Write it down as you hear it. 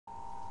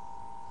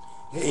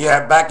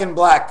Yeah, back in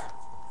black.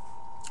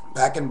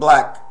 Back in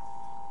black.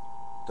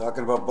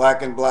 Talking about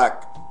black and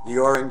black. The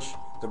orange,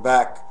 the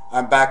back.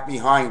 I'm back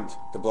behind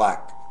the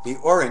black. The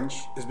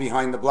orange is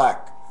behind the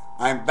black.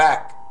 I'm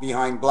back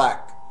behind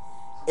black.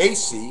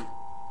 AC,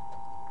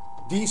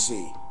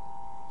 DC,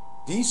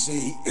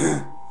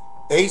 DC,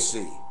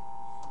 AC,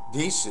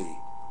 DC,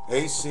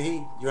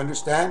 AC. You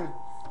understand?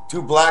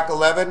 2 black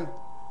 11.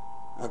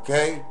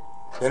 Okay.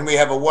 Then we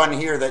have a 1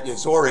 here that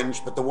is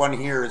orange, but the 1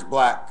 here is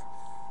black.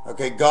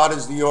 Okay, God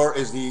is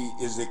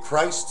the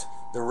Christ,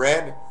 the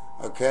red,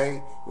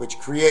 okay, which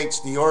creates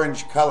the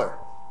orange color.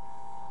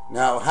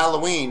 Now,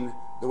 Halloween,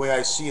 the way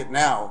I see it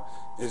now,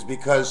 is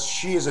because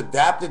she is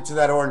adapted to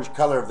that orange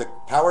color of the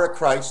power of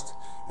Christ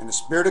and the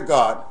Spirit of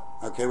God,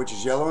 okay, which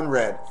is yellow and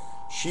red.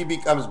 She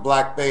becomes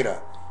black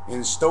beta,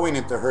 instilling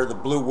into her the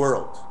blue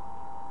world,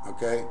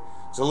 okay.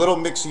 It's a little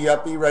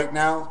mixy-uppy right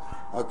now,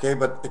 okay,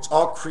 but it's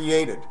all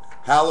created.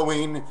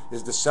 Halloween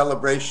is the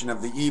celebration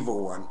of the evil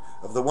one,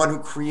 of the one who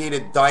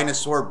created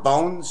dinosaur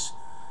bones.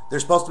 They're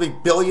supposed to be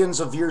billions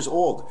of years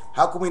old.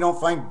 How come we don't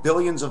find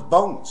billions of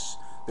bones?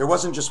 There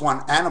wasn't just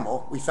one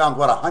animal. We found,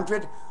 what,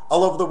 100?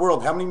 All over the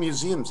world. How many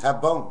museums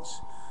have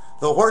bones?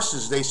 The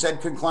horses, they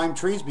said, could climb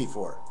trees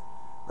before,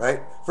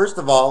 right? First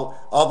of all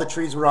the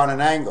trees were on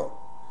an angle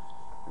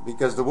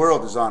because the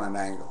world is on an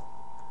angle.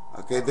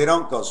 Okay, they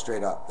don't go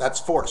straight up. That's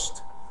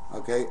forced.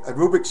 Okay, a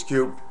Rubik's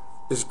Cube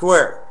is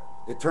square.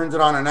 It turns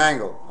it on an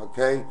angle,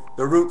 okay?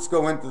 The roots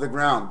go into the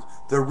ground.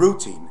 The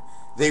rooting.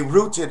 They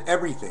rooted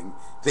everything.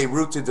 They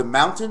rooted the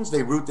mountains.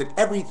 They rooted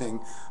everything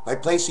by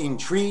placing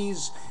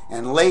trees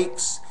and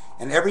lakes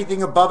and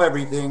everything above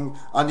everything.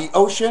 On the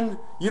ocean,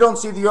 you don't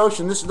see the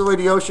ocean. This is the way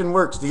the ocean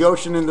works, the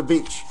ocean and the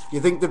beach.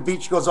 You think the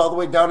beach goes all the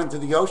way down into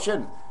the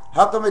ocean?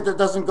 How come it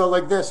doesn't go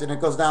like this and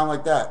it goes down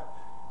like that?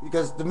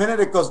 Because the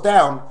minute it goes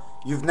down,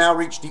 you've now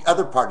reached the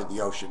other part of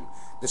the ocean.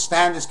 The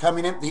stand is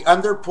coming in. The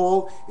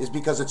underpull is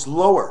because it's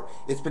lower.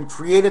 It's been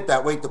created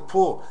that way to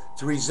pull,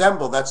 to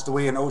resemble. That's the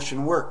way an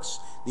ocean works.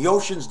 The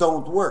oceans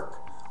don't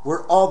work.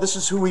 This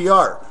is who we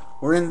are.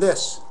 We're in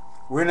this.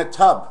 We're in a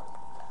tub.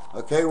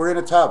 Okay, we're in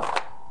a tub.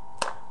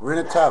 We're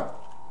in a tub.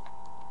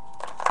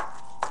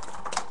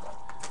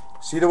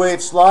 See the way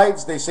it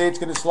slides? They say it's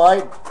going to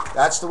slide.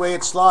 That's the way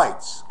it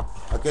slides.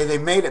 Okay, they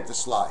made it to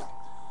slide.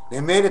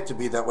 They made it to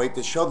be that way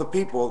to show the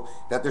people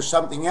that there's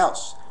something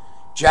else.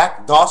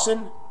 Jack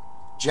Dawson,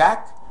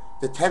 Jack,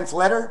 the 10th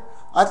letter.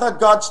 I thought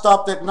God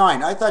stopped at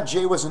 9. I thought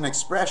J was an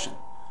expression.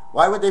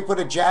 Why would they put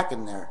a Jack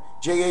in there?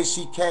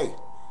 J-A-C-K.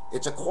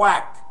 It's a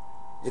quack.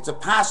 It's a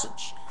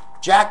passage.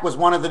 Jack was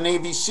one of the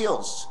Navy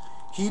SEALs.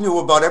 He knew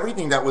about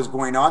everything that was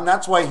going on.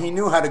 That's why he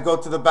knew how to go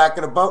to the back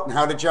of the boat and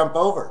how to jump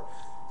over.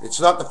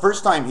 It's not the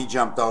first time he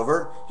jumped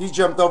over. He's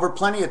jumped over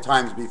plenty of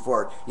times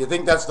before. You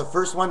think that's the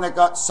first one that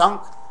got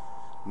sunk?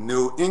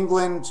 New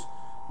England,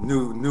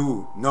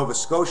 New Nova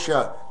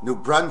Scotia, New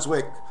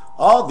Brunswick,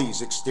 all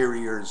these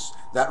exteriors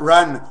that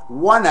run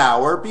 1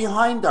 hour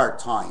behind our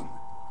time.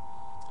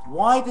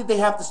 Why did they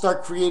have to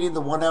start creating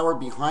the 1 hour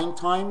behind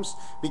times?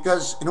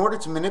 Because in order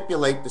to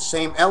manipulate the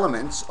same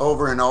elements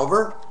over and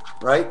over,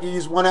 right, you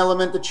use one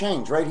element to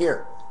change right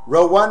here.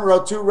 Row 1,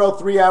 row 2, row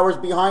 3 hours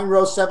behind,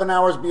 row 7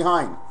 hours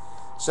behind.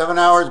 7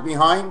 hours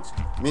behind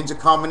means a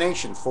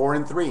combination, 4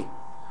 and 3.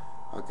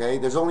 Okay,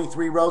 there's only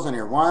 3 rows on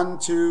here. 1,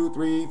 2,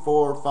 3,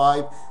 4,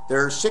 5.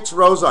 There are 6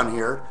 rows on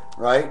here,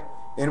 right?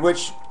 In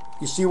which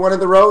you see one of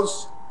the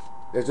rows?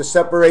 There's a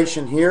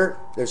separation here.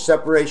 There's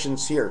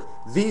separations here.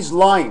 These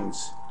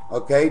lines,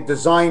 okay,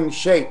 design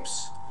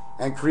shapes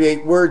and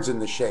create words in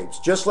the shapes.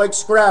 Just like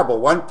Scrabble,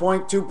 1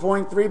 point, 2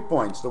 point, 3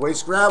 points. The way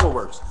Scrabble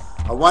works.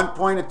 A 1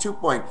 point, a 2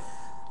 point.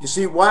 You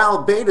see,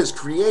 while Beta's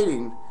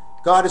creating,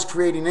 God is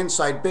creating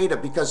inside Beta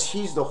because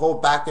he's the whole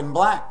back in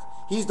black.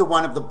 He's the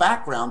one of the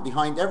background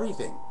behind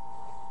everything.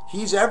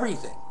 He's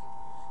everything.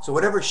 So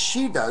whatever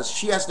she does,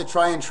 she has to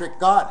try and trick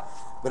God.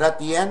 But at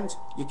the end,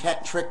 you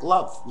can't trick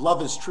love.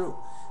 Love is true.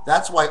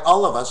 That's why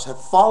all of us have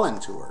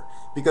fallen to her.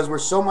 Because we're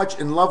so much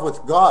in love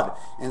with God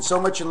and so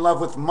much in love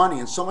with money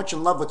and so much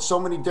in love with so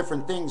many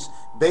different things.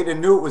 Beta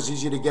knew it was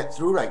easy to get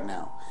through right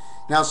now.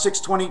 Now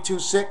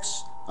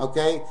 622-6,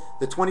 okay,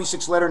 the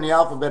 26th letter in the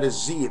alphabet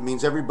is Z. It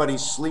means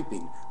everybody's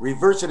sleeping.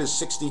 Reverse it is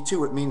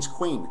 62. It means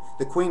queen.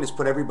 The queen has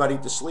put everybody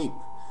to sleep.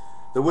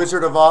 The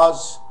Wizard of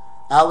Oz,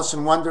 Alice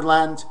in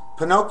Wonderland,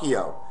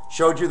 Pinocchio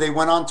showed you they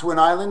went onto an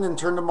island and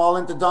turned them all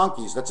into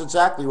donkeys. That's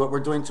exactly what we're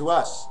doing to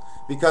us.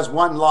 Because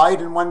one lied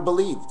and one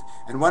believed.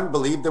 And one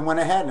believed and went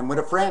ahead and with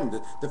a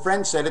friend. The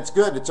friend said it's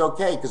good, it's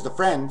okay, because the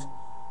friend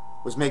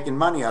was making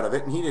money out of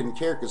it and he didn't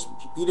care because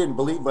he didn't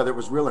believe whether it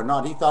was real or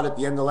not. He thought at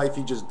the end of life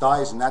he just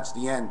dies and that's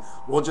the end.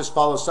 We'll just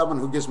follow someone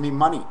who gives me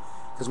money.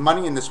 Because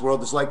money in this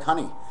world is like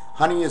honey.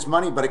 Honey is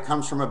money, but it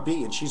comes from a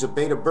bee and she's a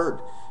beta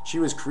bird. She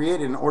was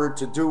created in order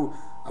to do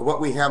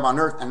what we have on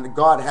earth, and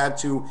God had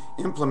to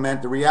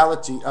implement the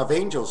reality of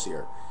angels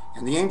here.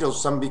 And the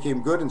angels, some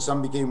became good and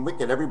some became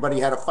wicked. Everybody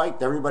had a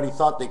fight. Everybody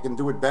thought they can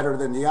do it better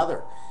than the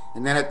other.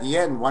 And then at the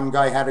end, one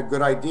guy had a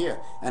good idea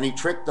and he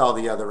tricked all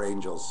the other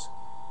angels.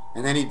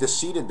 And then he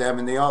deceived them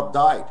and they all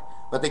died.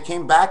 But they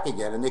came back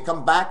again, and they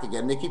come back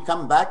again. They keep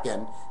coming back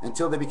again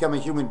until they become a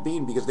human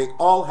being, because they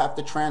all have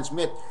to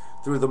transmit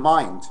through the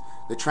mind,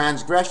 the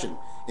transgression.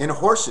 In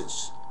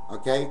horses,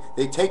 okay,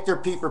 they take their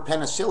pee for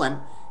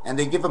penicillin, and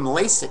they give them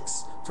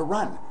Lasix to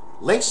run.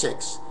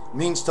 Lasix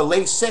means to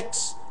lay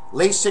six.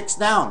 Lay six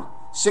down.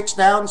 6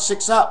 down,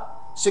 6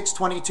 up. 6,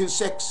 22,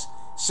 6.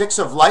 6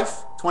 of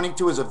life.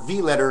 22 is a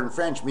V letter in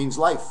French, means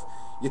life.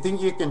 You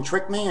think you can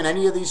trick me in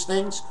any of these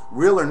things?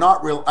 Real or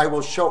not real, I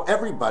will show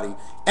everybody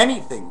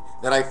anything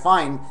that I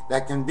find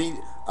that can be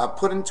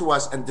put into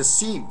us and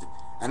deceived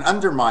and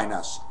undermine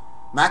us.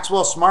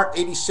 Maxwell Smart,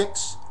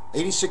 86.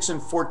 86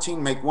 and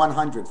 14 make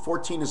 100.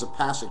 14 is a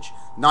passage.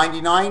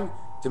 99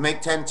 to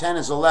make 10, 10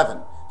 is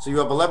 11. So you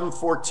have 11,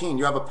 14.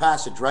 You have a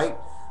passage, right?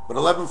 But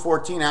 11,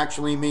 14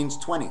 actually means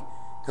 20,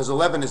 because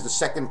 11 is the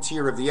second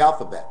tier of the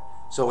alphabet.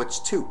 So it's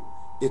 2.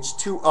 It's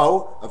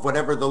 2-0 of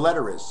whatever the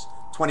letter is.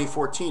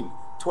 2014,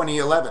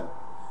 2011.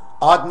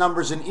 Odd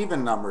numbers and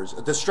even numbers.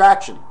 A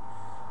distraction,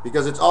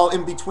 because it's all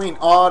in between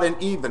odd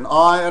and even,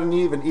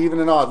 even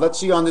and odd. Let's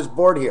see on this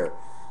board here.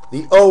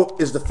 The O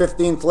is the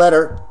 15th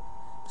letter.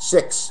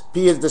 6.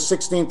 P is the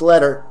 16th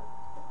letter.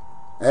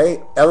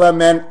 Hey,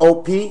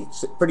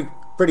 LMNOP,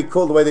 pretty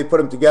cool the way they put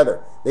them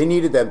together. They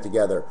needed them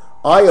together.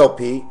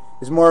 IOP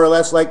is more or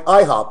less like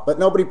IHOP, but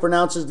nobody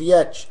pronounces the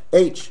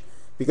H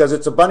because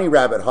it's a bunny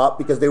rabbit hop,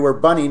 because they were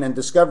bunnying and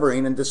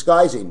discovering and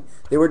disguising.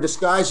 They were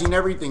disguising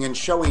everything and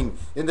showing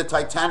in the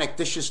Titanic.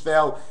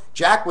 Dogsnnvesellswell,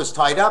 Jack was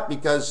tied up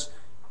because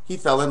he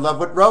fell in love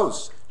with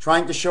Rose,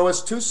 trying to show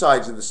us 2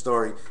 sides of the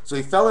story. So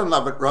he fell in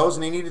love with Rose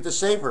and he needed to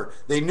save her.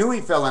 They knew he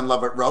fell in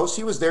love with Rose.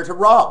 He was there to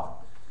rob.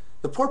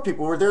 The poor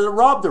people were there to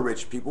rob the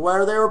rich people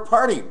while they were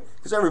partying,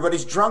 because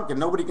everybody's drunk and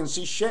nobody can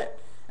see shit.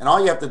 And all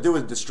you have to do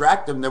is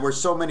distract them. There were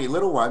so many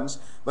little ones,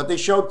 but they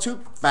showed 2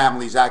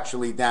 families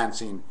actually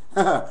dancing.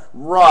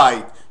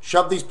 Right.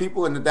 Shove these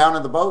people down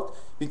in the boat,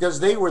 because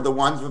they were the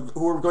ones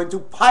who were going to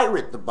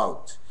pirate the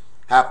boat.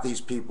 Half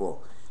these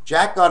people.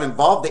 Jack got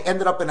involved. They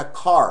ended up in a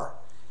car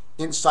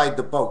inside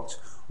the boat.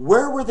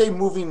 Where were they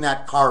moving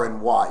that car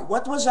and why?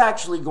 What was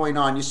actually going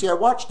on? You see, I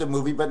watched the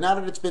movie, but now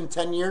that it's been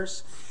 10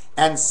 years,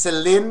 and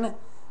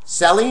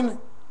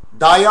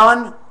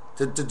Dion,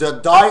 to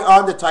die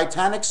on the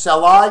Titanic,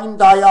 Celine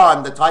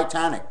Dion, the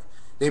Titanic.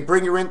 They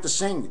bring her in to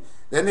sing.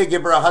 Then they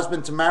give her a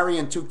husband to marry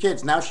and 2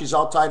 kids. Now she's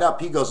all tied up.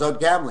 He goes out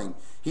gambling.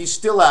 He's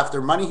still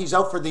after money. He's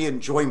out for the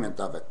enjoyment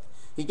of it.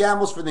 He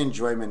gambles for the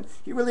enjoyment.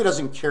 He really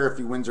doesn't care if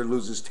he wins or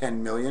loses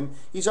 10 million.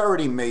 He's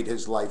already made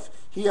his life.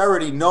 He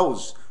already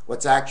knows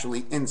what's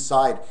actually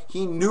inside.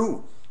 He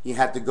knew he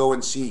had to go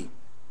and see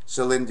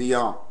Celine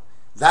Dion.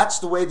 That's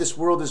the way this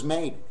world is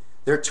made.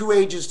 They're 2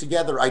 ages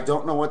together. I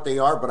don't know what they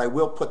are, but I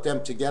will put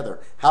them together.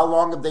 How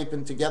long have they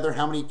been together?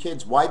 How many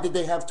kids? Why did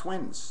they have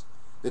twins?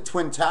 The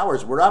twin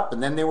towers were up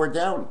and then they were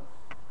down.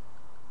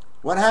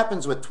 What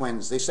happens with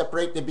twins? They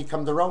separate, they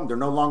become their own. They're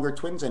no longer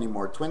twins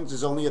anymore. Twins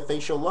is only a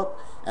facial look,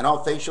 and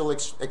all facial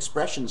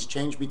expressions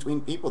change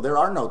between people. There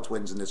are no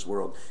twins in this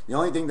world. The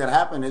only thing that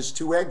happened is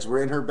 2 eggs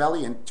were in her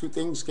belly and 2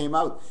 things came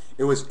out.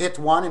 It was it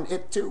 1 and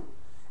it 2.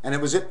 And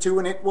it was it 2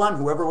 and it 1.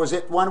 Whoever was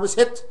it 1 was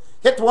hit.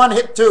 Hit 1,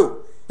 hit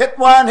 2. Hit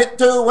 1, hit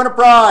 2, win a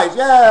prize.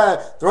 Yeah,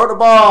 throw the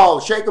ball,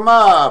 shake 'em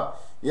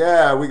up.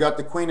 Yeah, we got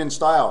the queen in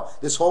style.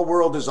 This whole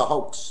world is a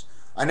hoax.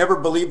 I never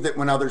believed it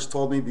when others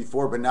told me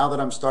before, but now that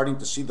I'm starting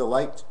to see the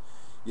light,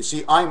 you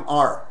see, I'm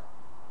R,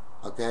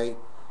 okay?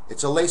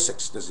 It's a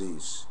Lasix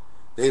disease.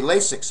 They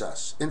Lasix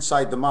us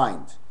inside the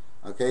mind,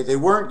 okay? They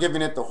weren't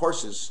giving it to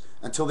horses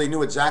until they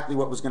knew exactly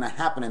what was going to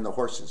happen in the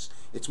horses.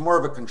 It's more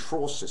of a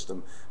control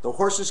system. The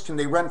horses, can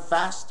they run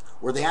fast?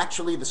 Were they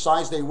actually the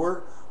size they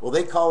were? Well,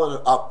 they call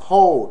it a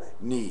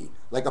pony.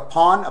 Like a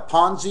pawn, a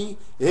Ponzi.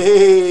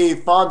 Hey,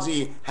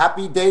 Fonzie,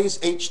 Happy Days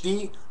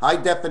HD, high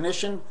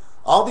definition.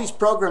 All these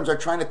programs are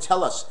trying to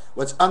tell us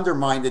what's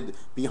undermined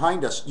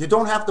behind us. You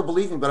don't have to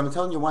believe me, but I'm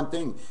telling you one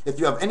thing. If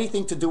you have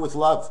anything to do with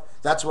love,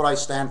 that's what I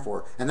stand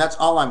for, and that's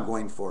all I'm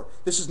going for.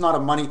 This is not a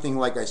money thing,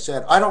 like I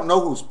said. I don't know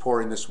who's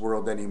poor in this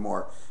world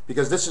anymore,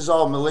 because this is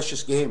all a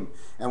malicious game.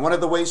 And one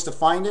of the ways to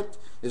find it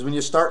is when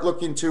you start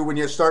when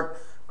you start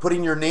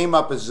putting your name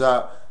up as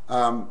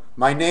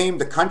my name,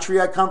 the country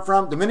I come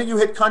from. The minute you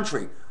hit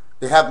country,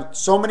 they have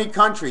so many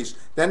countries.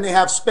 Then they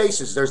have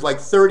spaces. There's like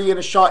 30 in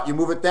a shot. You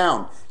move it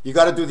down. You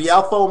got to do the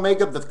alpha,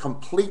 omega, the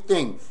complete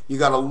thing. You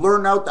got to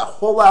learn out the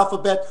whole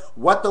alphabet,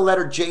 what the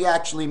letter J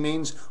actually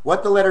means,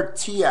 what the letter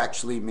T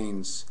actually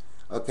means.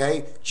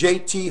 Okay?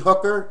 JT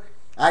Hooker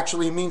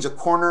actually means a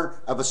corner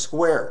of a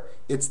square.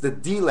 It's the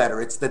D letter.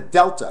 It's the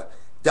delta.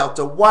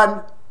 Delta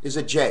 1 is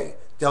a J.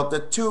 Delta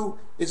 2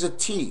 is a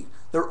T.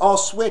 They're all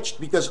switched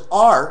because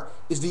R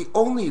is the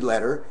only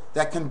letter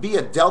that can be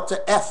a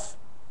delta F.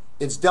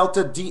 It's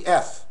delta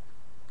DF.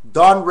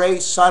 Dawn, Ray,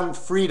 Sun,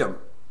 Freedom.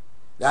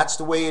 That's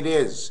the way it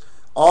is.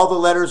 All the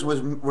letters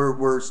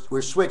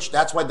were switched.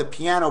 That's why the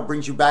piano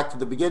brings you back to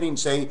the beginning.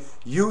 Say,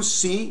 you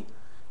see,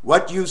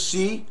 what you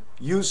see,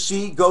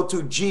 go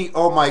to G,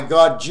 oh my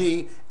God,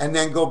 G, and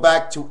then go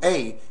back to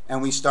A,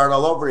 and we start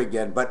all over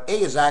again. But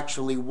A is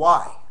actually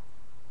Y.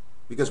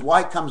 because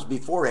Y comes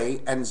before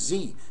A and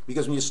Z.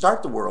 Because when you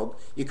start the world,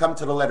 you come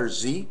to the letter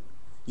Z.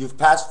 You've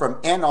passed from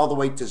N all the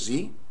way to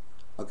Z,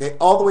 okay,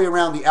 all the way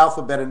around the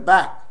alphabet and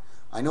back.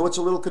 I know it's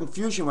a little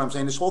confusion what I'm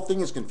saying. This whole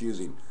thing is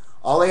confusing.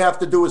 All they have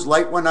to do is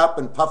light one up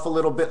and puff a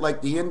little bit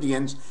like the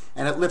Indians,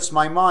 and it lifts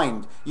my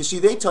mind. You see,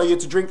 they tell you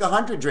to drink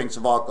 100 drinks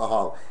of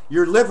alcohol.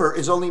 Your liver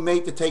is only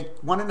made to take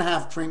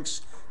 1.5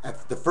 drinks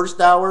at the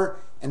first hour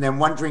and then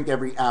 1 drink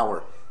every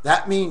hour.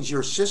 That means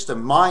your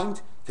system,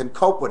 mind, can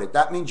cope with it.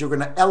 That means you're going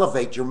to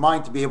elevate your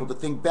mind to be able to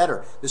think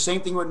better. The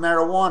same thing with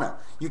marijuana.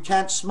 You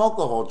can't smoke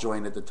a whole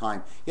joint at the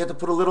time. You have to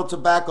put a little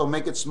tobacco,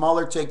 make it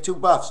smaller, take 2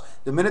 puffs.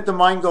 The minute the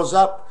mind goes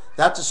up,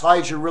 that's as high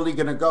as you're really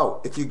going to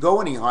go. If you go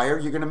any higher,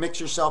 you're going to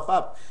mix yourself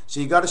up. So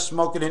you got to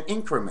smoke it in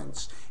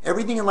increments.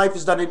 Everything in life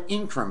is done in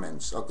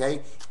increments,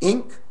 okay?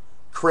 Ink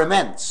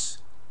crements.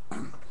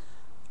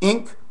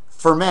 Ink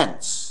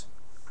ferments.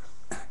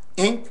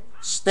 Ink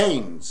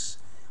stains.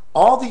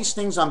 All these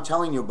things I'm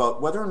telling you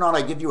about, whether or not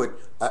I give you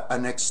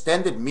an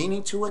extended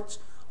meaning to it,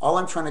 all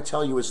I'm trying to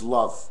tell you is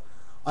love.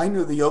 I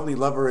knew the only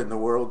lover in the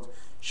world.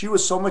 She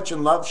was so much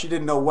in love, she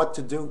didn't know what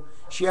to do.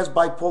 She has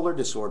bipolar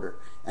disorder,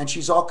 and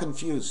she's all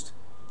confused.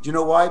 Do you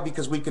know why?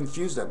 Because we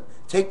confuse them.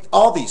 Take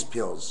all these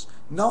pills.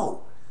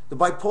 No. The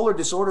bipolar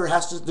disorder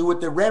has to do with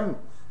the REM.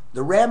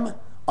 The REM,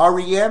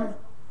 R-E-M,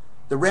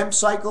 the REM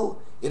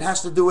cycle, it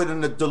has to do with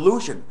a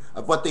delusion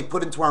of what they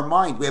put into our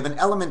mind. We have an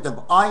element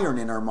of iron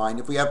in our mind.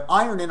 If we have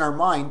iron in our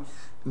mind,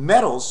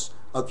 metals,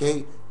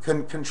 okay,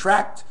 can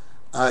contract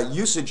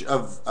usage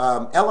of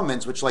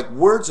elements, which like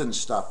words and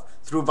stuff,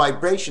 through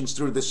vibrations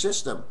through the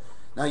system.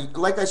 Now,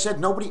 like I said,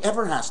 nobody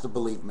ever has to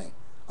believe me,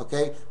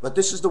 okay? But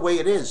this is the way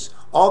it is.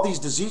 All these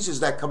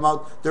diseases that come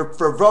out, they're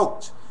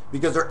provoked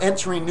because they're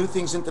entering new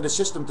things into the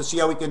system to see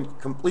how we can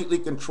completely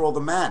control the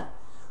man.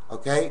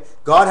 Okay,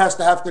 God has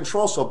to have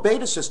control. So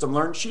beta system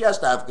learned she has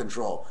to have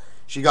control.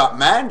 She got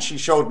man, she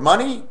showed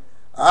money.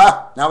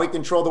 Now we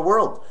control the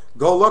world.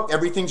 Go look,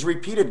 everything's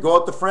repeated. Go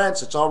out to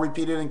France, it's all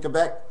repeated in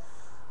Quebec.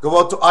 Go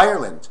out to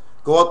Ireland.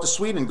 Go out to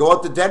Sweden. Go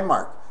out to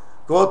Denmark.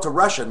 Go out to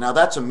Russia. Now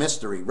that's a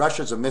mystery.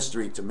 Russia's a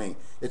mystery to me.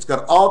 It's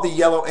got all the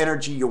yellow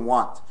energy you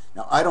want.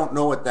 Now I don't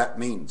know what that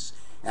means.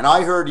 And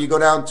I heard you go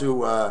down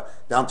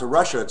to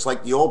Russia. It's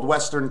like the old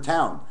Western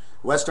town.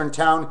 Western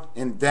town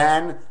in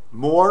Dan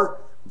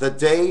More. The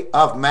day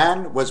of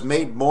man was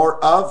made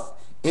more of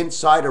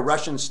inside a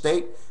Russian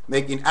state,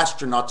 making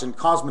astronauts and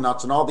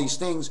cosmonauts and all these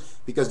things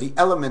because the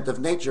element of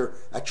nature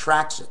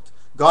attracts it.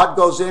 God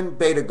goes in,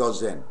 beta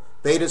goes in.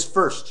 Beta's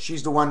first.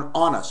 She's the one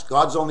on us.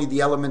 God's only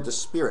the element of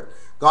spirit.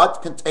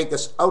 God can take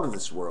us out of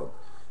this world.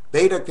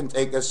 Beta can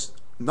take us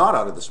not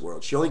out of this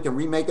world. She only can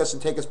remake us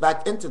and take us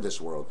back into this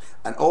world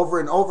and over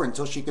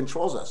until she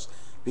controls us.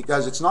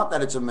 Because it's not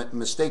that it's a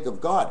mistake of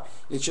God.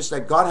 It's just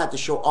that God had to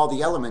show all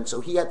the elements,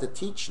 so he had to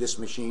teach this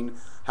machine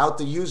how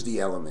to use the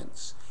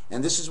elements.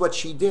 And this is what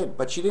she did.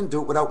 But she didn't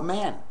do it without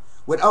man.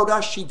 Without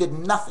us, she did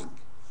nothing.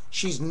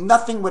 She's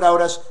nothing without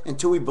us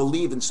until we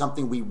believe in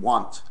something we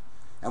want.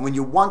 And when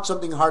you want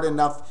something hard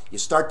enough, you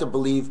start to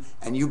believe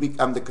and you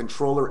become the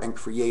controller and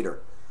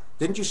creator.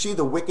 Didn't you see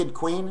the wicked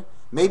queen?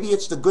 Maybe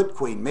it's the good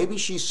queen. Maybe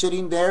she's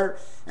sitting there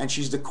and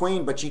she's the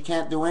queen, but she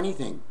can't do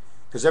anything.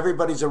 Because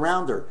everybody's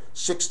around her.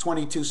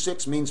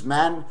 622-6 means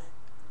man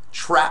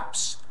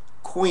traps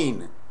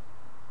queen.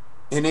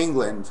 In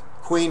England,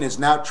 queen is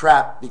now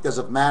trapped because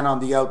of man on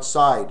the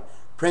outside.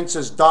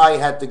 Princess Di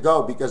had to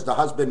go because the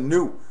husband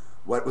knew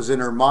what was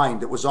in her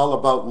mind. It was all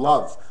about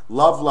love.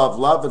 Love, love,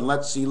 love, and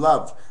let's see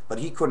love. But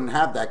he couldn't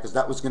have that because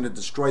that was going to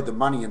destroy the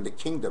money and the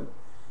kingdom.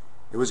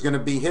 It was going to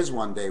be his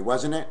one day,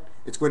 wasn't it?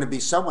 It's going to be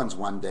someone's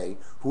one day.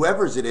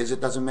 Whoever's it is,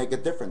 it doesn't make a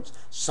difference.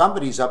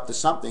 Somebody's up to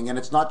something, and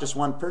it's not just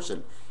one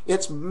person.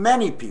 It's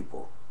many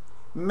people.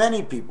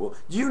 Many people.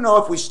 Do you know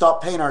if we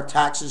stop paying our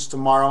taxes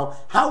tomorrow,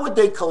 how would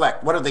they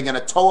collect? What, are they going to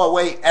tow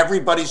away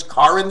everybody's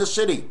car in the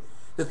city?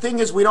 The thing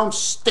is, we don't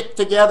stick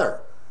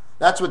together.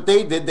 That's what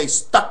they did. They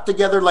stuck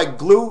together like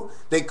glue.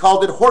 They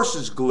called it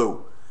horse's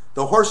glue.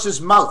 The horse's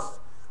mouth.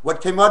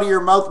 What came out of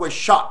your mouth was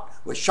shot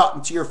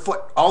into your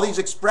foot. All these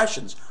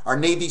expressions are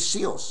Navy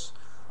SEALs.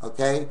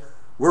 Okay?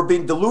 We're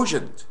being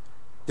delusioned.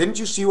 Didn't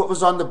you see what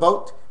was on the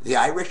boat? The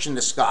Irish and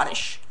the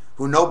Scottish,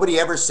 who nobody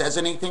ever says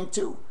anything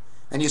to.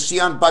 And you see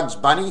on Bugs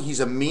Bunny, he's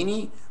a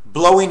meanie,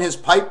 blowing his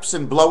pipes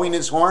and blowing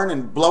his horn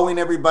and blowing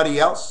everybody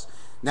else.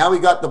 Now we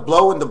got the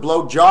blow and the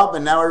blow job,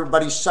 and now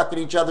everybody's sucking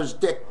each other's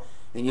dick.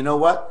 And you know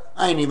what?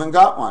 I ain't even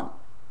got one.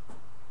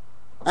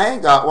 I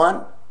ain't got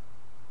one.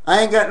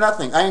 I ain't got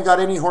nothing. I ain't got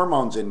any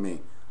hormones in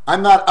me.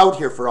 I'm not out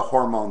here for a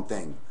hormone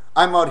thing.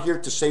 I'm out here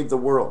to save the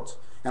world.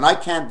 And I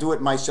can't do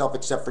it myself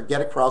except for get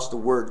across the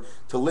word,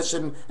 to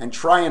listen and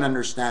try and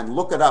understand.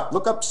 Look it up.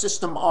 Look up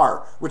System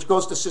R, which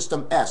goes to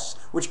System S,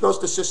 which goes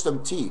to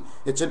System T.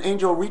 It's an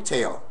angel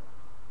retail.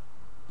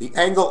 The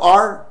angle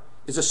R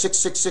is a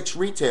 666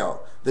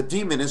 retail. The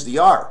demon is the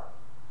R.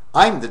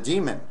 I'm the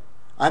demon.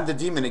 I'm the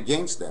demon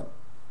against them.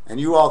 And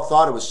you all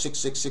thought it was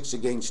 666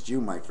 against you,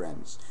 my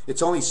friends.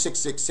 It's only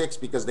 666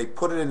 because they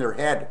put it in their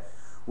head.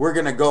 We're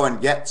going to go and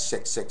get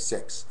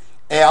 666.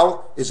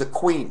 L is a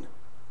queen,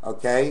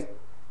 okay?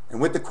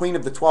 And with the queen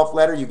of the 12th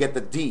letter, you get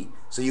the D.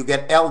 So you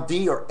get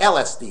LD or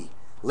LSD.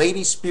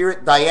 Lady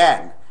Spirit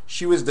Diane.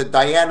 She was the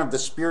Diane of the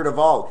spirit of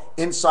all.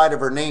 Inside of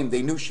her name,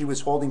 they knew she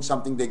was holding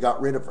something. They got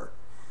rid of her.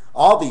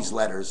 All these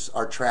letters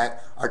are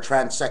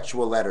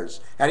transsexual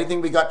letters. How do you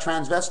think we got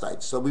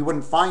transvestites? So we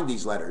wouldn't find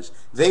these letters.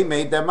 They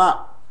made them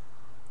up.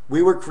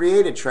 We were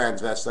created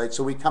transvestites,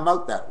 so we come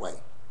out that way.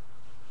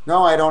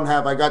 No, I don't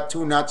have. I got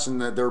 2 nuts,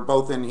 and they're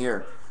both in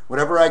here.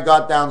 Whatever I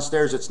got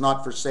downstairs, it's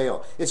not for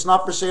sale. It's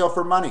not for sale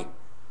for money.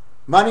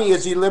 Money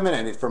is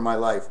eliminated from my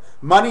life.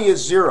 Money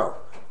is zero.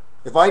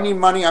 If I need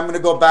money, I'm going to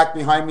go back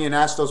behind me and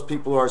ask those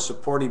people who are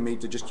supporting me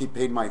to just keep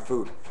paying my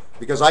food.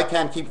 Because I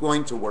can't keep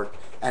going to work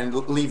and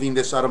leaving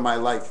this out of my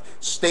life.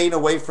 Staying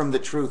away from the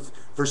truth.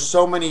 For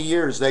so many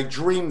years, I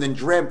dreamed and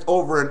dreamt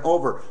over and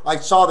over. I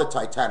saw the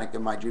Titanic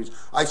in my dreams.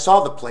 I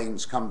saw the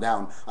planes come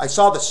down. I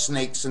saw the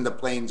snakes in the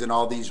planes and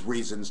all these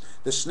reasons.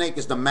 The snake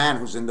is the man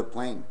who's in the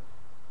plane.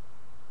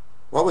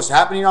 What was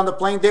happening on the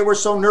plane? They were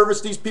so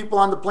nervous, these people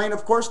on the plane.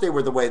 Of course they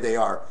were the way they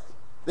are.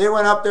 They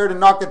went up there to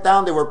knock it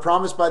down. They were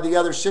promised by the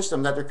other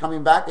system that they're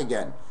coming back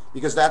again.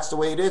 Because that's the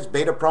way it is.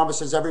 Beta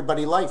promises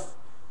everybody life.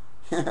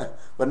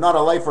 But not a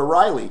life for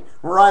Riley.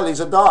 Riley's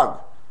a dog.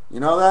 You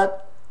know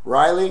that?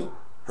 Riley,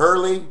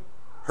 Hurley,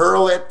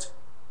 Hurl It,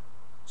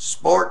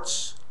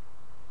 sports.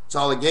 It's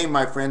all a game,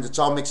 my friends. It's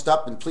all mixed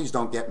up, and please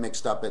don't get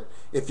mixed up.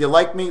 If you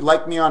like me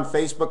on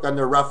Facebook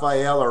under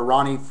Raphael or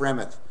Ronnie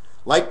Fremeth.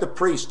 Like the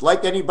priest,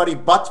 like anybody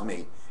but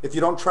me. If you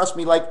don't trust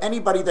me, like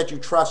anybody that you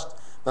trust.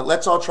 But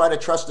let's all try to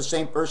trust the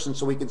same person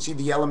so we can see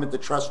the element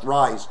of trust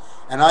rise.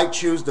 And I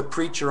choose the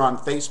preacher on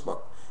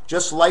Facebook.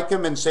 Just like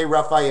him and say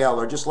Raphael,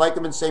 or just like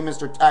him and say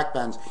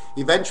MrTacpans.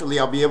 Eventually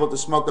I'll be able to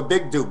smoke a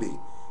big doobie.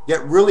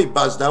 Get really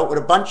buzzed out with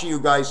a bunch of you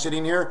guys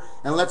sitting here,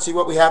 and let's see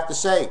what we have to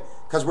say.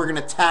 Because we're going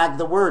to tag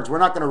the words. We're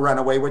not going to run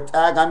away with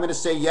tag. I'm going to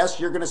say yes,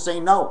 you're going to say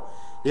no.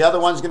 The other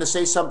one's going to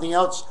say something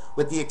else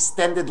with the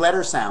extended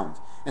letter sound.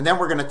 And then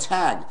we're going to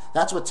tag.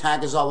 That's what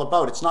tag is all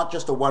about. It's not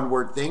just a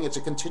one-word thing. It's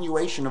a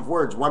continuation of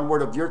words. One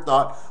word of your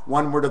thought,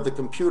 one word of the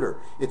computer.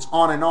 It's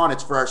on and on.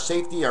 It's for our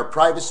safety, our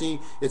privacy.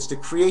 It's the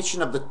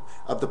creation of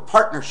the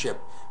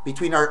partnership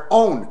between our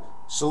own,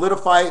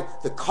 solidify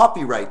the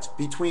copyright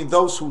between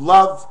those who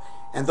love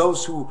and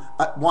those who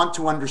want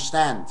to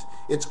understand.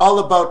 It's all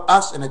about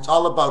us, and it's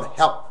all about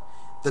help.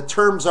 The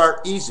terms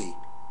are easy.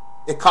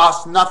 It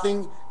costs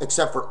nothing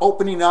except for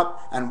opening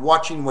up and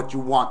watching what you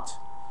want.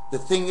 The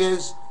thing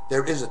is,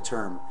 there is a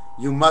term.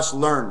 You must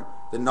learn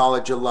the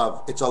knowledge of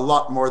love. It's a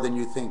lot more than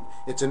you think.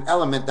 It's an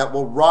element that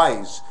will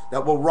rise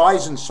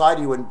inside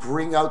you and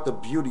bring out the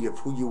beauty of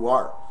who you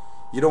are.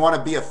 You don't want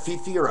to be a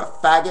fifi or a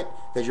faggot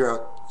because you're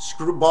a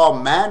screwball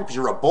man, because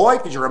you're a boy,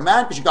 because you're a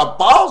man, because you got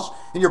balls,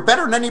 and you're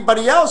better than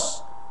anybody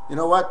else. You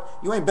know what?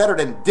 You ain't better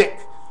than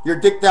Dick. Your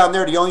dick down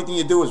there, the only thing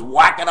you do is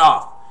whack it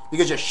off.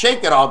 Because you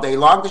shake it all day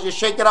long, because you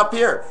shake it up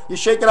here. You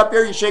shake it up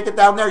here, you shake it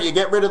down there, you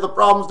get rid of the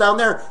problems down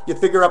there, you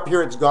figure up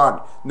here it's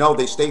gone. No,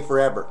 they stay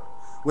forever.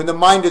 When the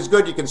mind is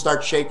good, you can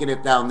start shaking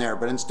it down there.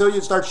 But until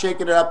you start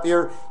shaking it up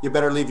here, you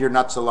better leave your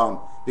nuts alone,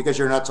 because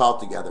you're nuts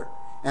altogether.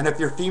 And if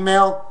you're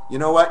female, you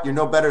know what? You're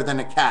no better than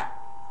a cat.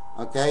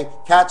 Okay?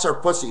 Cats are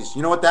pussies.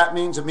 You know what that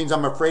means? It means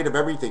I'm afraid of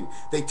everything.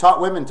 They taught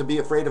women to be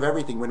afraid of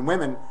everything when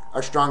women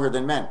are stronger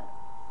than men.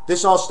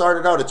 This all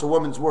started out, it's a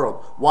woman's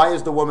world. Why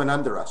is the woman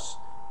under us?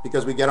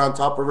 Because we get on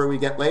top of her, we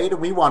get laid,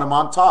 and we want them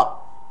on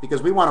top.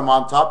 Because we want them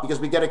on top, because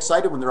we get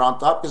excited when they're on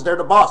top, because they're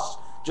the boss,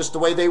 just the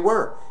way they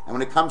were. And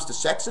when it comes to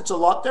sex, it's a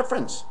lot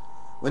different.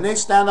 When they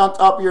stand on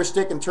top of your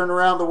stick and turn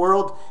around the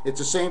world, it's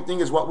the same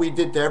thing as what we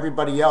did to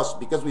everybody else.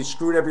 Because we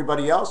screwed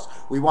everybody else,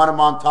 we want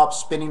them on top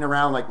spinning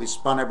around like we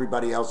spun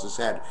everybody else's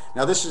head.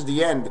 Now this is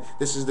the end.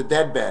 This is the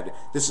dead bed.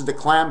 This is the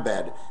clam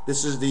bed.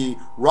 This is the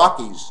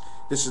Rockies.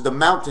 This is the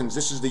mountains.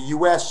 This is the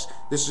U.S.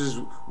 This is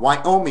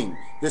Wyoming.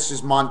 This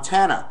is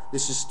Montana.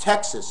 This is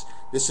Texas.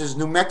 This is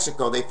New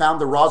Mexico. They found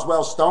the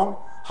Roswell Stone.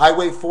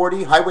 Highway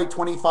 40, Highway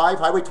 25,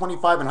 Highway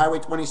 25 and Highway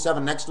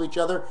 27 next to each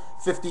other,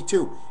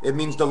 52. It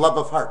means the love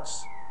of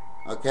hearts.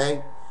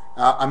 Okay?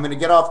 I'm going to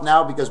get off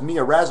now because me,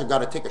 Raz, I got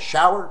to take a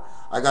shower.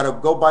 I got to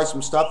go buy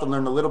some stuff and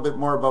learn a little bit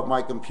more about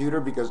my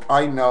computer because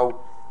I know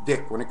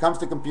Dick. When it comes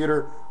to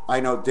computer, I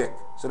know Dick.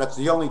 So that's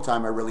the only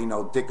time I really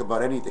know Dick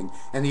about anything.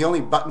 And the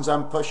only buttons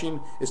I'm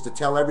pushing is to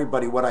tell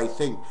everybody what I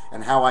think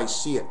and how I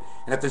see it.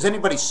 And if there's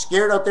anybody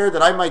scared out there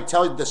that I might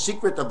tell the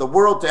secret of the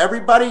world to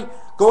everybody,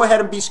 go ahead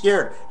and be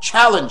scared.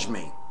 Challenge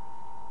me.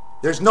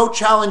 There's no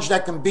challenge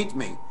that can beat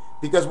me.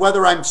 Because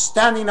whether I'm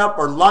standing up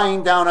or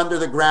lying down under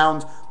the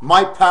ground,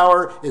 my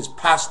power is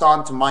passed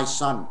on to my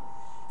son.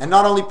 And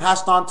not only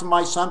passed on to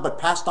my son, but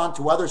passed on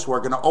to others who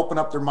are going to open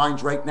up their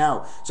minds right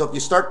now. So if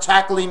you start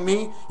tackling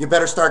me, you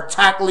better start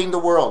tackling the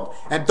world.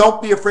 And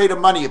don't be afraid of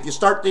money. If you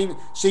start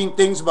seeing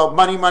things about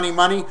money, money,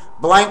 money,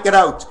 blank it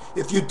out.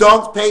 If you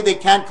don't pay, they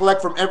can't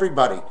collect from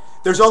everybody.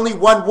 There's only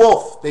one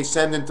wolf they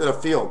send into the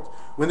field.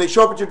 When they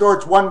show up at your door,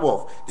 it's one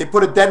wolf. They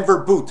put a Denver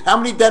boot. How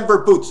many Denver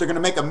boots? They're going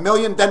to make 1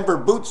 million Denver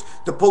boots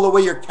to pull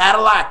away your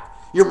Cadillac,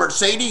 your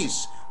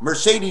Mercedes.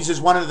 Mercedes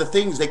is one of the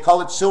things. They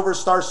call it Silver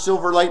Star,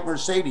 Silver Light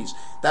Mercedes.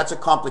 That's a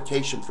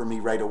complication for me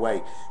right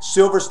away.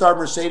 Silver Star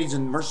Mercedes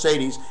and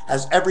Mercedes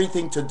has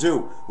everything to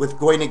do with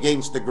going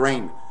against the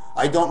grain.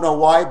 I don't know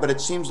why, but it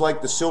seems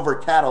like the silver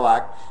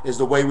Cadillac is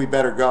the way we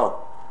better go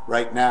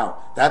right now.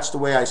 That's the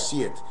way I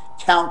see it.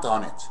 Count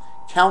on it.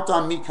 Count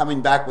on me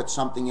coming back with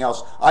something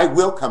else. I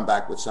will come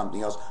back with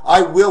something else.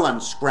 I will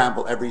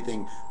unscramble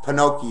everything.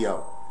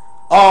 Pinocchio.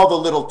 All the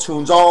little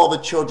tunes, all the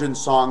children's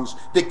songs.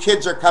 The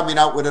kids are coming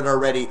out with it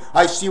already.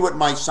 I see what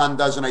my son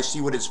does and I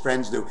see what his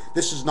friends do.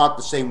 This is not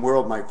the same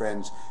world, my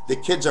friends. The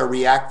kids are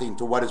reacting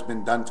to what has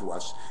been done to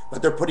us.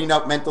 But they're putting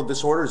out mental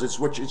disorders,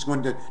 which is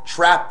going to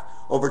trap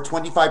over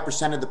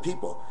 25% of the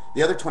people.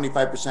 The other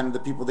 25% of the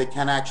people they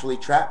can't actually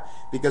trap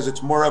because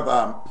it's more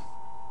of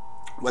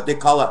what they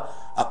call a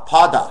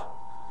pada.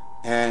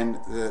 And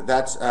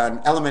that's an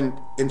element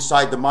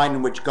inside the mind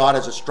in which God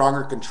has a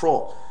stronger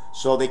control.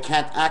 So they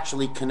can't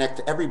actually connect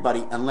to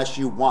everybody unless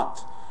you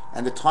want.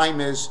 And the time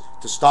is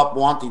to stop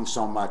wanting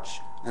so much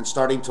and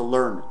starting to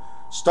learn.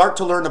 Start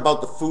to learn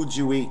about the foods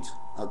you eat,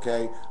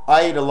 okay?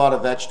 I eat a lot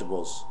of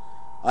vegetables.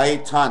 I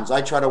ate tons.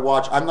 I try to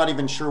watch. I'm not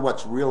even sure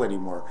what's real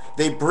anymore.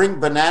 They bring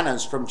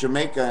bananas from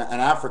Jamaica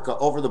and Africa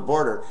over the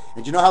border.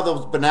 And you know how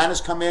those bananas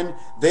come in?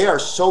 They are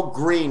so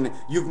green,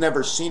 you've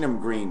never seen them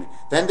green.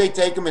 Then they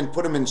take them and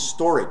put them in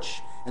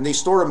storage. And they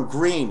store them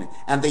green.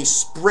 And they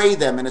spray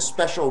them in a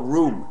special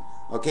room.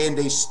 Okay, and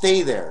they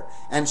stay there.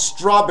 And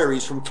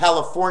strawberries from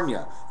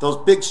California, those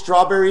big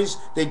strawberries,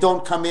 they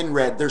don't come in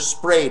red, they're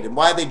sprayed. And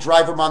why they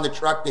drive them on the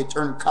truck, they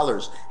turn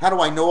colors. How do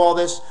I know all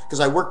this? Because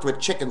I worked with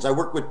chickens, I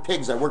worked with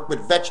pigs, I worked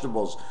with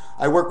vegetables,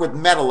 I work with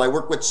metal, I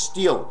work with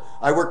steel,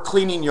 I work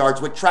cleaning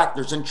yards with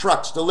tractors and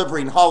trucks,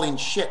 delivering, hauling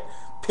shit,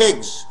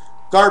 pigs,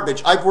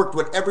 garbage. I've worked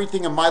with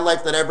everything in my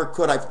life that I ever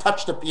could. I've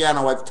touched a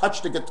piano, I've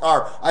touched a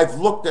guitar, I've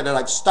looked at it,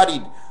 I've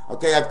studied.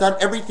 Okay, I've done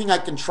everything I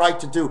can try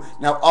to do.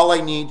 Now all I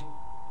need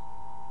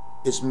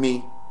is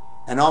me,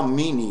 and all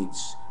me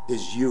needs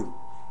is you,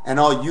 and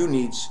all you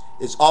needs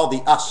is all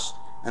the us,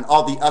 and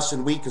all the us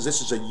and we, because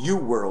this is a you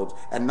world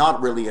and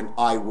not really an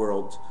I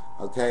world.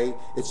 Okay,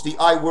 it's the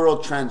I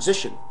world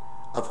transition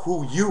of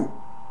who you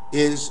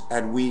is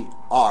and we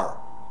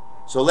are.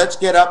 So let's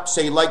get up,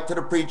 say like to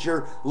the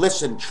preacher,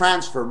 listen,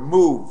 transfer,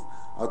 move.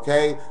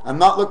 Okay, I'm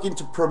not looking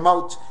to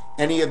promote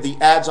any of the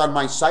ads on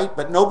my site,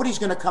 but nobody's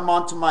going to come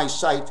onto my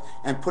site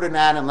and put an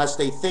ad unless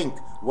they think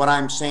what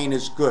I'm saying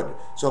is good.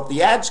 So if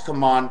the ads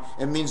come on,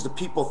 it means the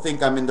people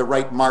think I'm in the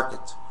right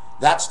market.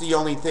 That's the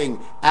only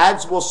thing.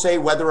 Ads will say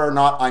whether or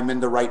not I'm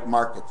in the right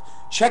market.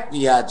 Check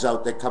the ads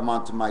out that come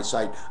onto my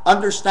site.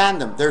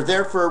 Understand them. They're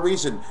there for a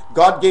reason.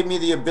 God gave me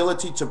the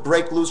ability to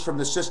break loose from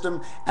the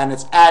system, and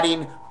it's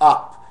adding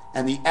up.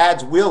 And the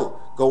ads will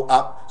go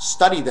up.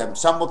 Study them.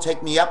 Some will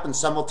take me up and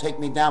some will take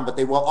me down, but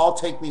they will all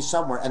take me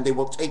somewhere, and they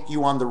will take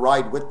you on the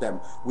ride with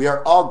them. We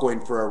are all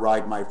going for a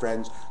ride, my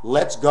friends.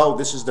 Let's go.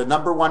 This is the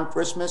 #1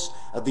 Christmas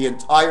of the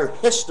entire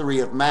history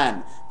of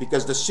man,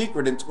 because the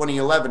secret in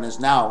 2011 has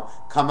now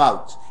come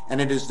out,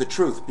 and it is the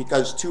truth,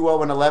 because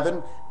 20 and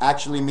 11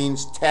 actually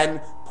means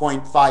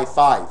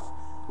 10.55,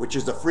 which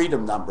is the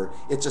freedom number.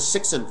 It's a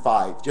 6 and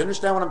 5. Do you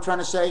understand what I'm trying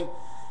to say?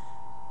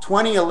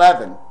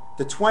 2011,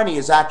 the 20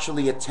 is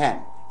actually a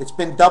 10. It's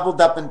been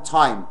doubled up in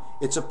time.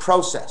 It's a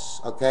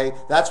process, okay?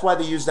 That's why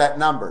they use that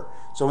number.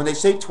 So when they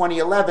say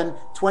 2011,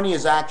 20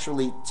 is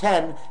actually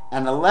 10,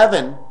 and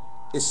 11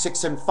 is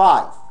 6 and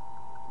 5.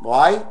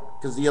 Why?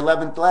 Because the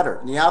 11th letter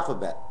in the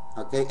alphabet,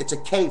 okay? It's a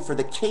K for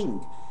the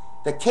king.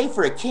 The K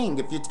for a king,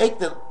 if you take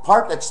the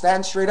part that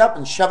stands straight up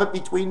and shove it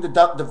between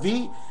the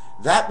V,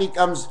 that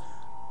becomes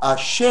a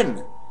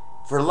shin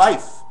for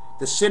life.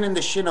 The sin and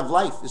the shin of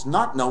life is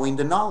not knowing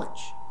the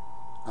knowledge,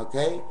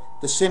 okay?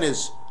 The sin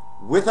is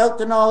without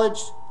the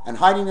knowledge and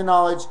hiding the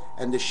knowledge,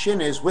 and the shin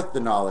is with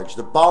the knowledge,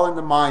 the ball in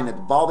the mind, and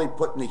the ball they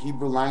put in the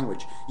Hebrew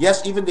language.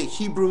 Yes, even the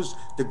Hebrews,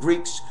 the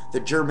Greeks, the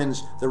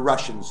Germans, the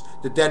Russians,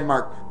 the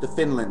Denmark, the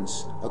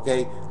Finlands,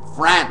 okay?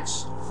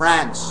 France,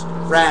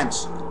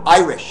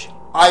 Irish,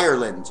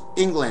 Ireland,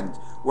 England,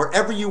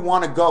 wherever you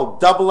want to go,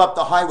 double up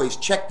the highways,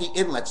 check the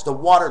inlets, the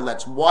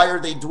waterlets. Why are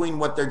they doing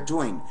what they're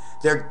doing?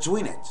 They're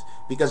doing it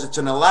because it's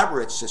an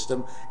elaborate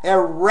system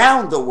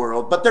around the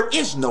world, but there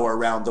is no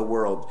around the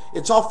world.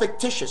 It's all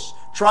fictitious.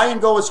 Try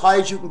and go as high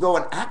as you can go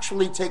and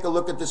actually take a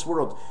look at this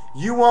world.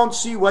 You won't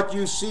see what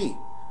you see.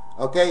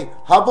 Okay?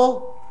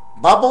 Hubble,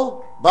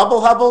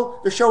 Hubble,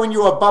 they're showing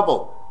you a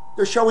bubble.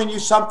 They're showing you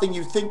something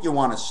you think you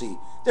want to see.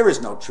 There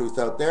is no truth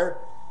out there.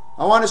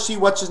 I want to see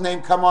what's his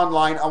name come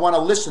online. I want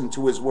to listen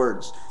to his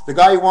words. The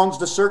guy who owns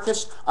the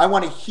circus, I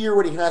want to hear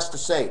what he has to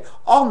say.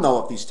 I'll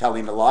know if he's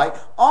telling a lie.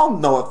 I'll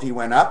know if he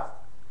went up.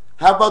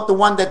 How about the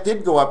one that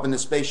did go up in the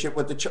spaceship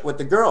with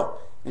the girl,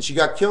 and she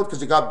got killed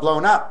because it got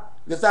blown up?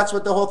 Because that's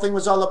what the whole thing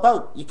was all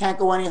about. You can't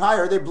go any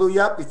higher. They blew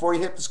you up before you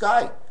hit the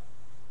sky.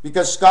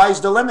 Because sky's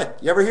the limit.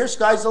 You ever hear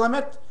sky's the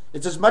limit?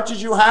 It's as much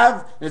as you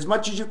have and as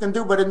much as you can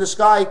do, but in the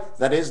sky,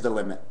 that is the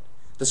limit.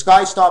 The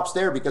sky stops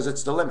there because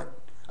it's the limit.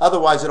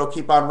 Otherwise, it'll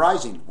keep on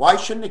rising. Why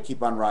shouldn't it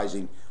keep on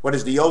rising? What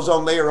is the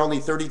ozone layer only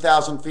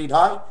 30,000 feet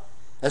high?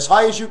 As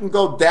high as you can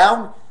go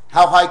down,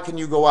 how high can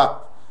you go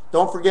up?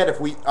 Don't forget, if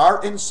we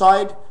are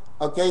inside,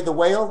 okay, the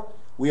whale,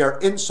 we are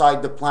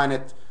inside the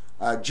planet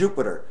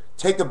Jupiter.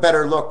 Take a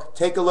better look.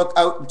 Take a look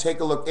out and take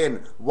a look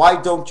in. Why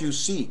don't you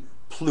see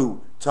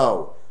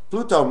Pluto?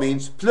 Pluto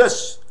means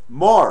plus,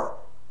 more,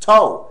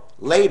 to,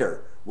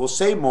 later. We'll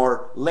say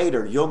more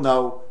later. You'll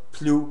know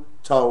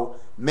Pluto.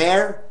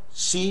 Mère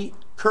C.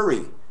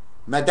 Curie.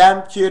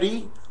 Madame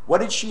Curie, what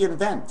did she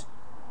invent?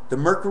 The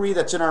mercury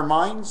that's in our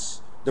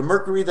minds? The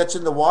mercury that's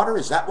in the water?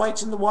 Is that why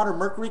it's in the water,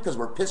 mercury? Because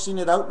we're pissing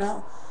it out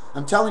now?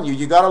 I'm telling you,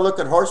 you got to look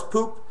at horse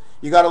poop.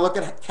 You got to look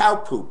at cow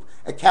poop.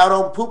 A cow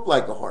don't poop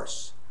like a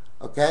horse.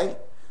 Okay?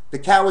 The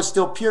cow is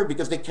still pure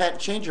because they can't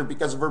change her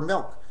because of her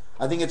milk.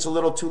 I think it's a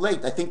little too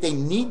late. I think they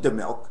need the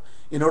milk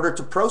in order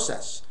to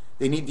process.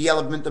 They need the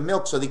element of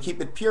milk, so they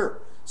keep it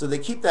pure. So they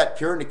keep that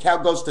pure, and the cow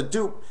goes to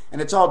dupe,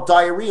 and it's all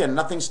diarrhea, and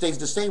nothing stays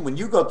the same. When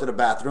you go to the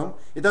bathroom,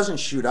 it doesn't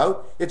shoot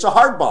out. It's a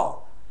hard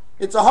ball.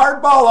 It's a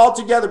hard ball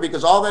altogether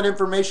because all that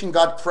information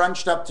got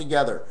crunched up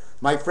together.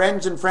 My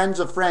friends and friends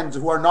of friends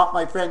who are not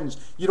my friends,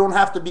 you don't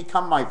have to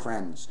become my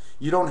friends.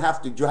 You don't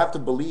have to. You have to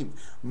believe.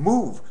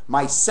 Move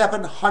my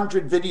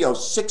 700 videos,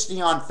 60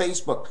 on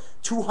Facebook,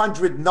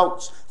 200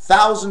 notes,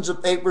 thousands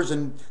of papers,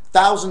 and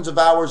thousands of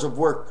hours of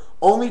work.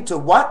 Only to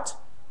what?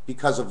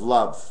 Because of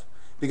love.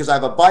 Because I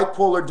have a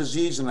bipolar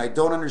disease and I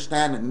don't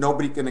understand and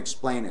nobody can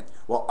explain it.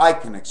 Well, I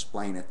can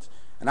explain it.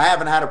 And I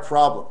haven't had a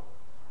problem.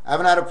 I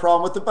haven't had a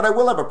problem with it, but I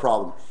will have a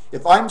problem.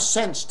 If I'm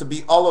sensed to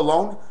be all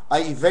alone,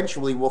 I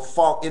eventually will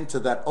fall into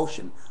that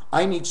ocean.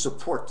 I need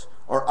support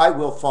or I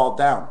will fall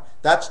down.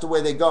 That's the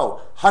way they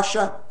go.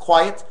 Husha,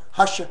 quiet,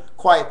 husha,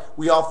 quiet.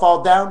 We all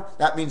fall down.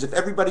 That means if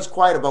everybody's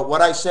quiet about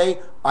what I say,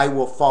 I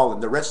will fall.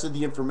 And the rest of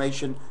the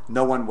information,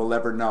 no one will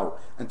ever know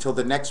until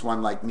the next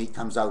one like me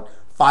comes out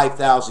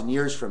 5,000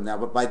 years from now.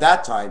 But by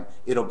that time,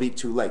 it'll be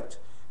too late.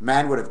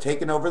 Man would have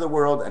taken over the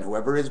world, and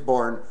whoever is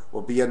born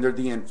will be under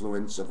the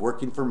influence of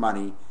working for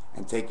money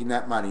and taking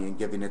that money and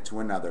giving it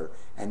to another,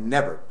 and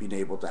never being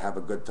able to have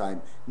a good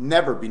time,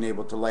 never being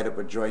able to light up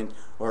a joint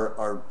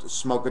or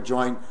smoke a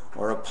joint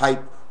or a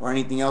pipe or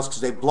anything else,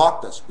 because they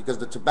blocked us. Because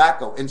the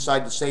tobacco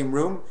inside the same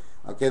room,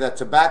 okay, that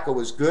tobacco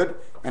is good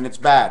and it's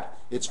bad.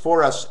 It's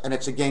for us and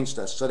it's against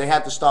us. So they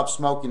had to stop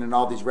smoking in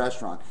all these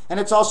restaurants. And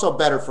it's also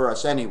better for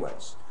us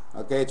anyways.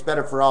 Okay, it's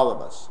better for all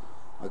of us.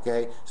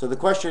 Okay, so the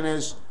question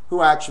is,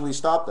 who actually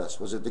stopped us?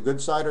 Was it the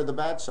good side or the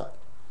bad side?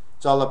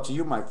 It's all up to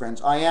you, my friends.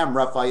 I am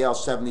Raphael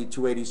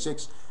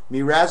 7286.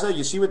 Miraza,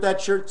 you see what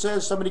that shirt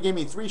says? Somebody gave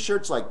me 3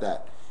 shirts like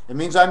that. It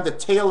means I'm the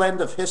tail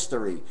end of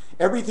history.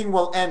 Everything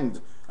will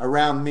end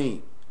around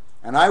me.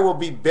 And I will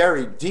be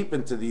buried deep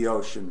into the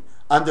ocean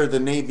under the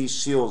Navy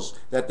SEALs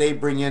that they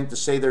bring in to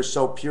say they're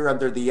so pure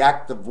under the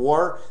act of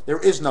war. There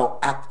is no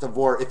act of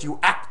war. If you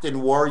act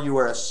in war, you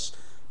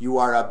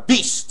are a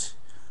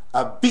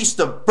beast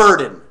of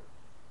burden.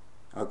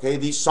 Okay,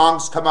 these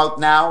songs come out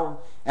now,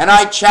 and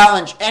I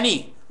challenge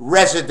any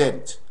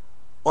resident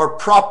or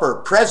proper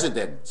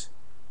president.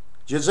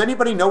 Does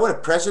anybody know what a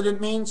president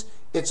means?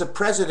 It's a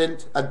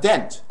president, a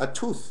dent, a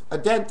tooth, a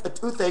dent, a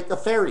toothache, a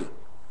fairy.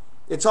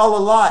 It's all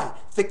a lie,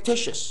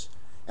 fictitious.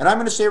 And I'm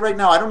going to say right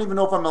now, I don't even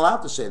know if I'm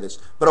allowed to say this,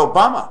 but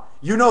Obama,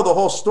 you know the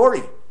whole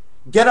story.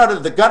 Get out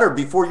of the gutter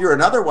before you're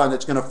another one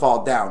that's going to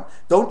fall down.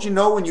 Don't you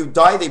know when you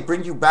die, they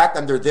bring you back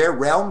under their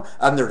realm,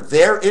 under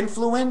their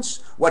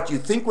influence? What you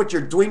think what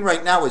you're doing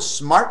right now is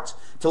smart?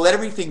 To let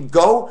everything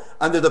go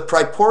under the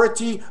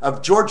priority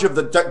of George of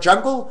the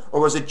Jungle? Or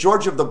was it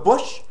George of the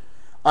Bush?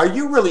 Are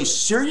you really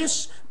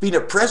serious being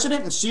a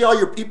president and see all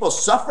your people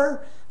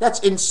suffer? That's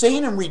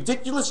insane and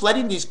ridiculous,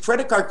 letting these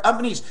credit card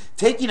companies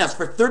taking us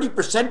for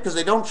 30% because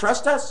they don't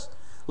trust us?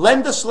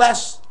 Lend us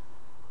less.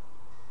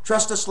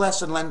 Trust us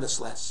less and lend us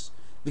less.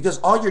 Because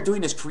all you're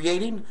doing is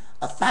creating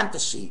a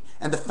fantasy.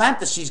 And the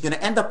fantasy is going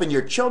to end up in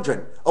your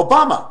children.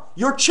 Obama,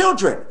 your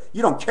children.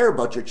 You don't care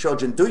about your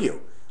children, do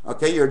you?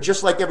 Okay, you're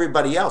just like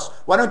everybody else.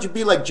 Why don't you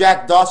be like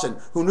Jack Dawson,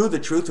 who knew the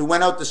truth, who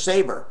went out to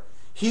save her?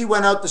 He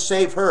went out to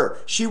save her.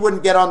 She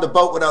wouldn't get on the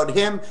boat without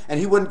him, and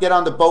he wouldn't get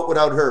on the boat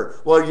without her.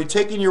 Well, are you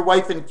taking your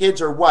wife and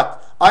kids or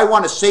what? I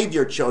want to save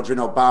your children,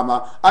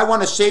 Obama. I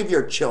want to save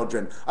your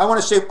children. I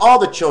want to save all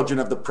the children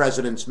of the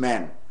president's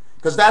men.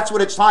 Because that's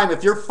what it's time.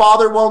 If your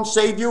father won't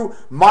save you,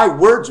 my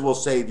words will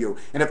save you.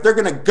 And if they're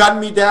going to gun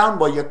me down,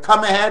 well, you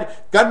come ahead,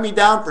 gun me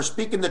down for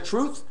speaking the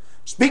truth.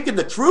 Speaking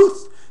the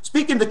truth.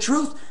 Speaking the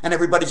truth. And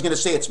everybody's going to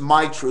say it's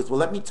my truth. Well,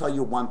 let me tell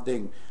you one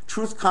thing.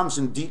 Truth comes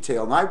in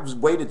detail. And I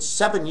waited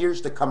 7 years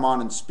to come on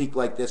and speak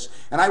like this.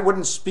 And I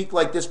wouldn't speak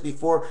like this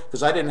before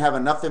because I didn't have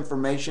enough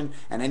information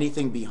and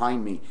anything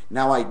behind me.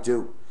 Now I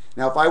do.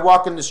 Now, if I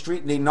walk in the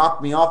street and they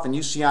knock me off and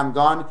you see I'm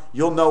gone,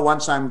 you'll know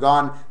once I'm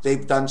gone,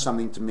 they've done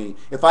something to me.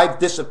 If I've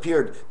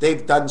disappeared,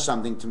 they've done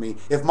something to me.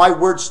 If my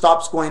word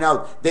stops going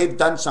out, they've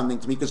done something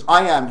to me, because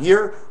I am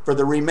here for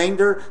the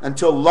remainder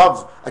until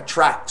love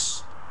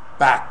attracts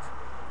back.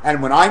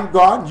 And when I'm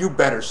gone, you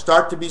better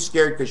start to be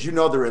scared, because you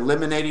know they're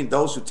eliminating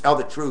those who tell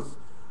the truth.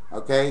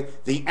 Okay?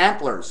 The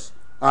antlers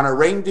on a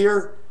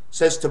reindeer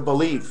says to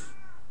believe,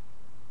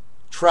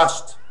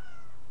 trust,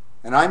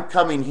 and I'm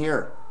coming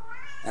here,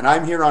 and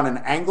I'm here on an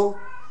angle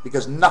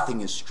because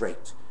nothing is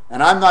straight.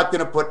 And I'm not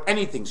going to put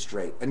anything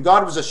straight. And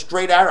God was a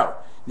straight arrow.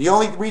 The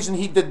only reason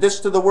he did this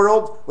to the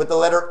world with the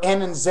letter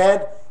N and Z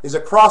is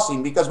a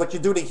crossing, because what you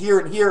do to here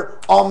and here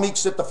all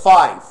makes it to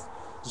 5.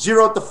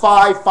 0 to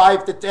 5,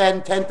 5 to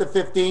 10, 10 to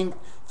 15,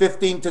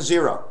 15 to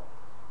 0.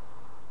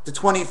 To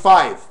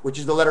 25, which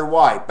is the letter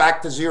Y,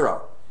 back to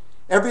 0.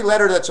 Every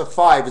letter that's a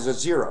 5 is a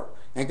 0,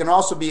 and can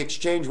also be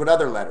exchanged with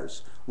other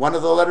letters. One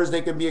of the letters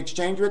they can be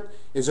exchanged with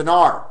is an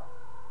R,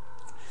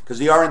 because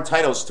the R in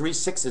title is 3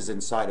 6s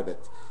inside of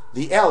it.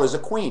 The L is a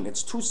queen,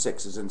 it's 2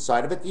 6s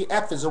inside of it. The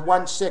F is a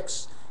 1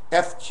 6.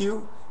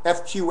 FQ,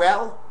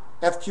 FQL,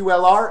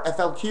 FQLR,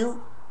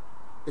 FLQ,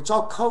 it's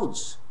all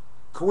codes.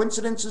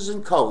 Coincidences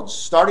and codes,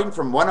 starting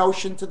from one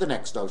ocean to the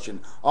next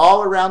ocean,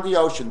 all around the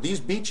ocean. These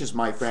beaches,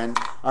 my friend,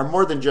 are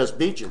more than just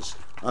beaches,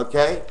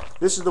 okay?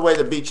 This is the way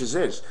the beaches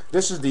is.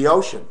 This is the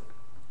ocean.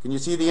 Can you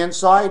see the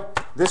inside?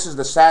 This is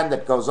the sand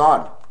that goes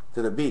on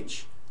to the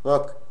beach.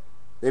 Look,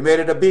 they made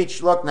it a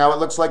beach. Look, now it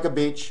looks like a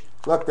beach.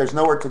 Look, there's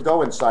nowhere to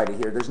go inside of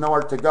here. There's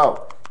nowhere to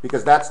go,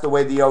 because that's the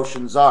way the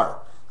oceans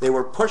are. They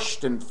were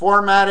pushed and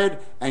formatted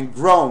and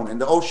grown,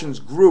 and the oceans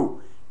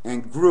grew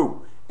and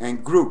grew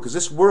and grew, because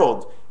this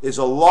world is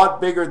a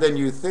lot bigger than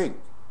you think.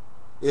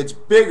 It's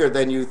bigger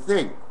than you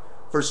think.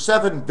 For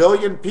 7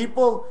 billion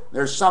people,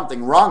 there's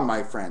something wrong,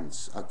 my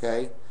friends,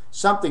 okay?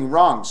 Something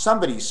wrong.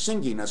 Somebody's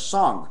singing a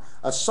song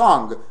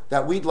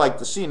that we'd like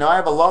to see. Now, I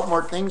have a lot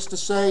more things to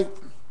say.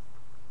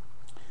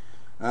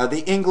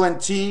 The England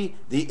Tea,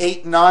 the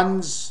 8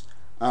 Nuns,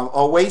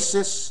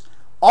 Oasis,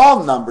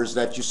 all numbers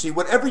that you see,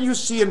 whatever you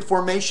see in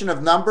formation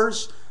of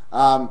numbers,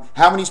 how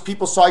many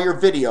people saw your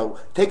video,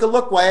 take a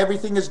look why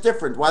everything is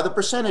different, why the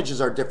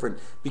percentages are different,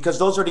 because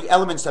those are the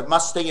elements that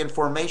must stay in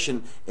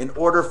formation in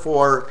order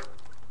for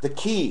the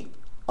key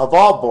of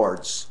all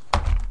boards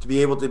to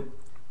be able to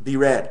be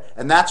read.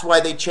 And that's why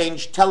they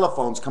changed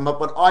telephones, come up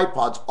with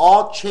iPods,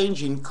 all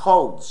changing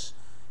codes.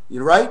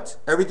 You're right?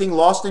 Everything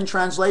lost in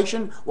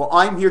translation? Well,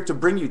 I'm here to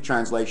bring you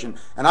translation.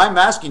 And I'm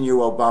asking you,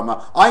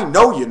 Obama, I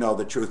know you know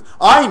the truth.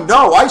 I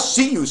know, I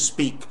see you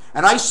speak.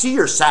 And I see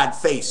your sad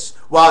face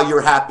while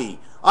you're happy.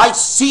 I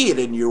see it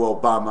in you,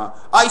 Obama.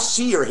 I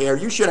see your hair.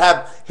 You should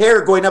have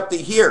hair going up to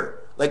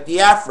here, like the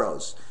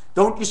afros.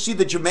 Don't you see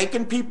the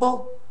Jamaican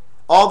people?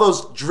 All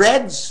those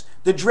dreads?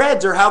 The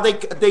dreads are how they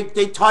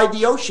tie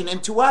the ocean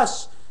into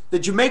us. The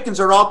Jamaicans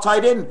are all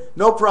tied in,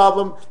 no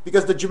problem,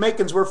 because the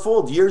Jamaicans were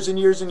fooled years and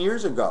years and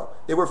years ago.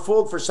 They were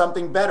fooled for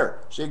something better.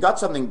 So they got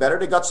something better.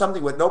 They got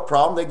something with no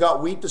problem. They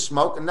got weed to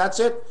smoke, and that's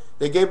it.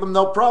 They gave them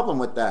no problem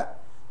with that.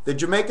 The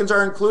Jamaicans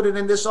are included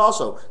in this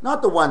also.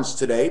 Not the ones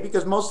today,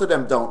 because most of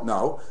them don't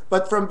know,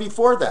 but from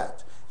before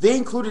that. They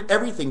included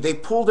everything. They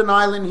pulled an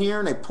island here,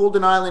 and they pulled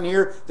an island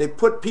here. They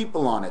put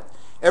people on it.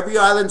 Every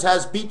island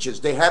has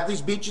beaches. They have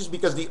these beaches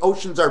because the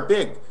oceans are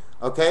big,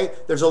 okay?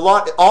 There's a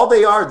lot. All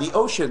they are, the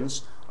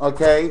oceans,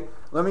 okay?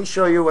 Let me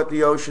show you what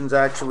the oceans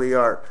actually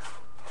are.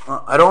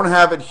 I don't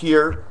have it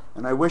here,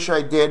 and I wish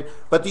I did,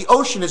 but the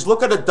ocean is,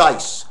 look at a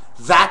dice.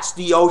 That's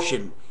the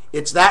ocean.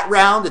 It's that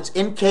round, it's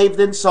encaved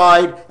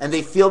inside, and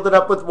they filled it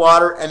up with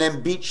water and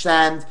then beach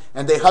sand,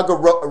 and they hug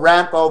a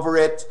ramp over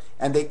it,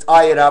 and they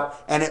tie it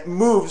up, and it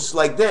moves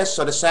like this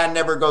so the sand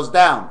never goes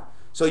down.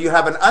 So you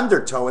have an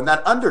undertow, and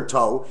that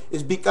undertow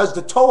is because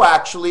the toe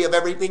actually of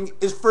everything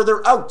is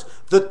further out.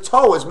 The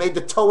toe has made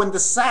the toe in the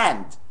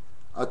sand.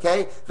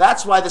 Okay?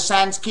 That's why the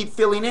sands keep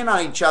filling in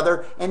on each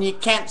other, and you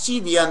can't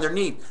see the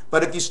underneath.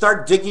 But if you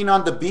start digging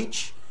on the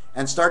beach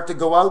and start to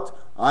go out,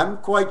 I'm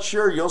quite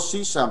sure you'll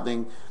see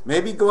something.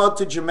 Maybe go out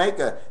to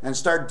Jamaica and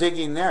start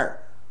digging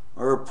there.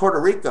 Or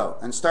Puerto Rico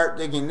and start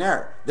digging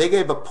there. They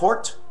gave a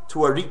port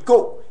to a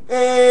Rico.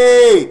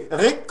 Hey,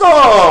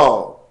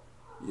 Rico!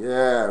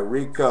 Yeah,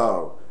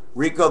 Rico.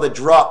 Rico the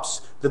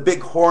drops, the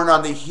big horn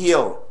on the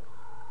heel.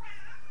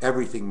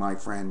 Everything, my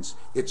friends.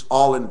 It's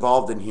all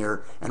involved in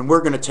here, and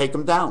we're going to take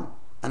them down.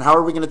 And how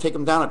are we going to take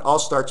them down? It all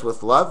starts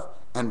with love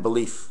and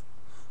belief.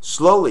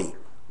 Slowly,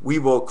 we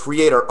will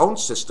create our own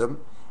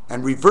system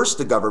and reverse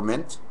the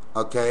government,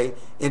 okay,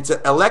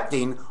 into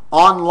electing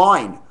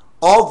online.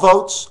 All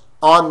votes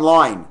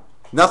online.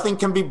 Nothing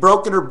can be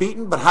broken or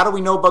beaten, but how do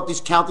we know about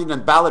these counting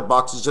and ballot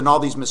boxes and all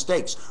these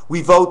mistakes?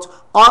 We vote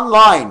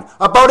online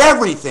about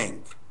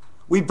everything.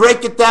 We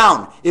break it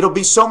down. It'll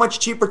be so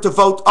much cheaper to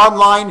vote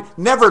online.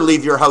 Never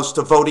leave your house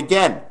to vote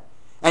again.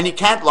 And you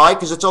can't lie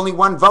because it's only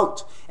one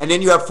vote. And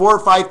then you have 4 or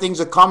 5 things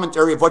of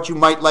commentary of what you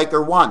might like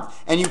or want.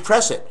 And you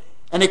press it.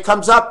 And it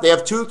comes up. They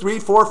have 2, 3,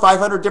 4,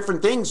 500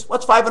 different things.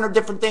 What's 500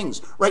 different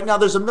things? Right now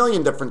there's 1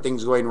 million different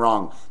things going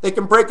wrong. They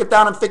can break it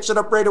down and fix it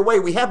up right away.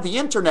 We have the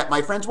internet,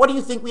 my friends. What do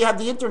you think we have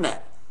the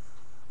internet?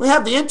 We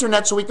have the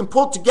internet so we can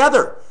pull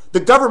together. The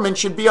government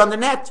should be on the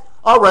net.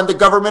 I'll run the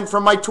government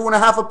from my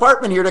 2.5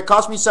 apartment here that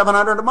cost me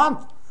 $700 a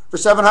month. For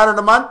 $700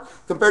 a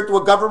month, compared to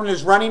what government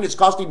is running, it's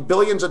costing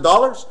billions of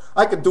dollars.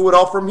 I can do it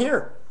all from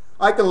here.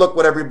 I can look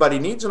what everybody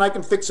needs and I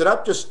can fix it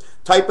up. Just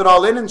type it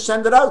all in and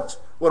send it out.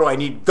 What do I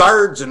need?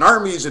 Guards and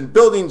armies and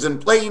buildings and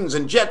planes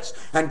and jets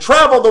and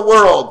travel the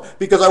world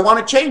because I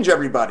want to change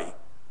everybody.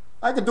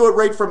 I could do it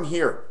right from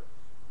here.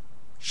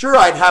 Sure,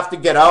 I'd have to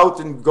get out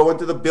and go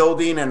into the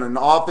building and an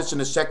office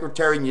and a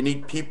secretary, and you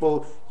need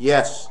people,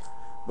 yes.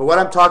 But what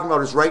I'm talking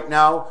about is right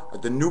now,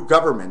 the new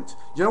government.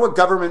 You know what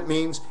government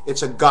means?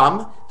 It's a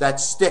gum that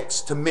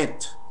sticks to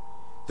mint.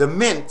 The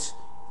mint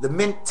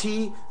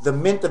tea, the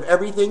mint of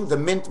everything, the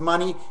mint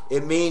money,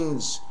 it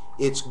means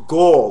it's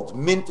gold.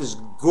 Mint is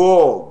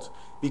gold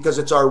because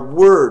it's our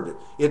word.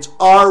 It's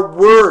our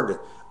word.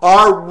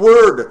 Our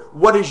word.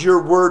 What is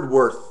your word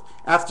worth?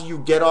 After you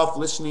get off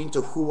listening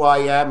to who I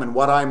am and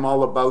what I'm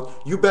all about,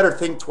 you better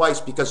think twice,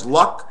 because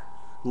luck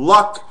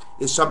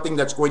is something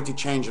that's going to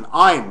change, and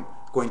I'm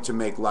going to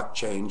make luck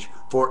change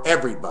for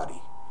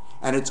everybody.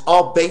 And it's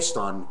all based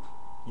on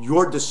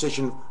your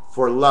decision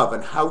for love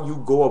and how you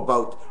go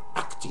about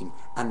acting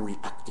and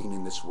reacting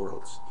in this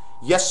world.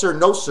 Yes sir,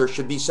 no sir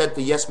should be said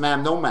to yes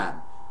ma'am, no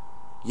ma'am.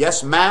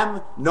 Yes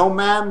ma'am, no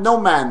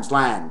man's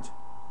land.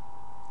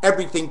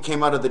 Everything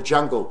came out of the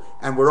jungle,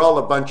 and we're all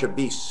a bunch of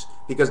beasts,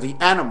 because the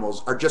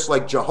animals are just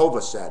like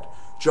Jehovah said.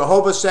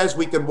 Jehovah says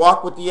we can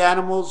walk with the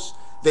animals.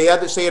 They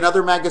say in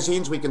other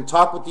magazines we can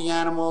talk with the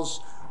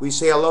animals. We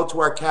say hello to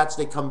our cats,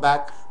 they come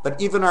back.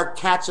 But even our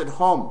cats at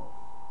home,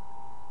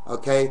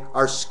 okay,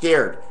 are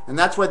scared. And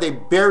that's why they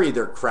bury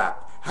their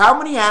crap. How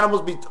many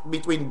animals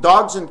between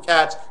dogs and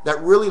cats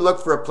that really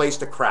look for a place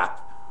to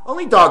crap?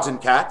 Only dogs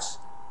and cats.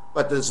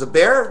 But there's the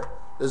bear,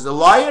 there's the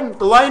lion.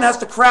 The lion has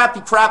to crap,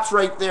 he craps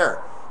right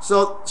there.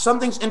 So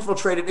something's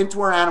infiltrated into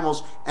our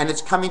animals, and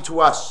it's coming to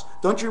us.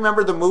 Don't you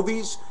remember the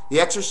movies? The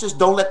Exorcist,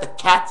 don't let the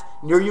cat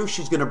near you,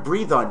 she's going to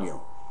breathe on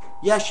you.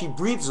 Yeah, she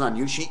breathes on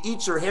you. She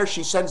eats her hair.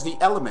 She sends the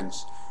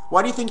elements.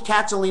 Why do you think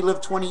cats only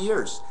live 20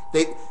 years?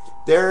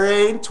 There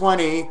ain't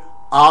 20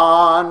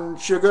 on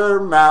Sugar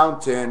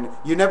Mountain.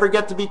 You never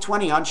get to be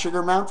 20 on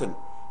Sugar Mountain.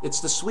 It's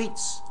the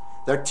sweets,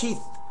 their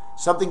teeth,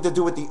 something to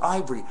do with the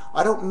ivory.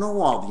 I don't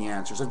know all the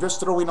answers. I'm just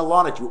throwing a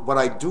lot at you. What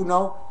I do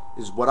know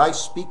is what I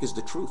speak is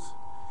the truth.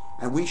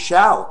 And we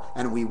shall,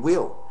 and we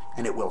will,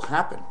 and it will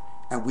happen,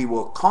 and we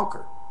will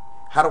conquer.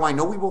 How do I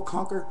know we will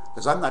conquer?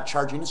 Because I'm not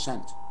charging a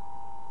cent.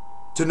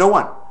 To no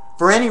one,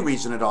 for any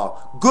reason at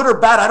all. Good or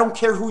bad, I don't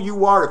care who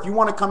you are. If you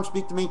want to come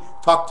speak to me,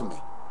 talk to me.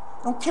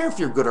 I don't care if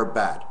you're good or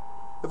bad.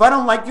 If I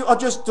don't like you, I'll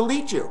just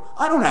delete you.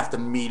 I don't have to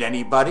meet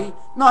anybody.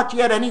 Not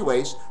yet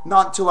anyways.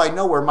 Not until I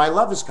know where my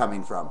love is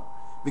coming from.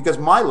 Because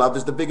my love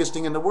is the biggest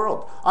thing in the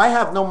world. I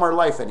have no more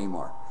life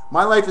anymore.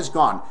 My life is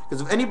gone.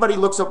 Because if anybody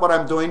looks at what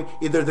I'm doing,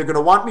 either they're going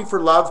to want me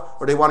for love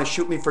or they want to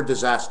shoot me for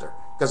disaster.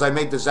 Because I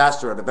made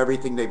disaster out of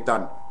everything they've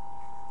done.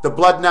 The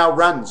blood now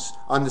runs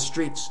on the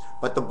streets,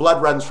 but the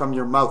blood runs from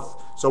your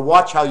mouth. So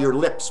watch how your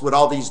lips, with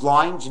all these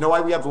lines, you know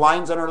why we have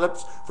lines on our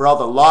lips? For all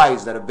the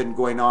lies that have been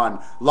going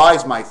on.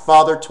 Lies my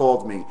father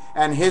told me,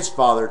 and his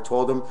father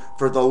told him.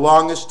 For the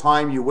longest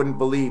time, you wouldn't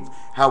believe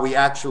how we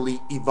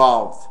actually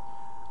evolved.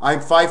 I'm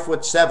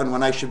 5'7"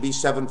 when I should be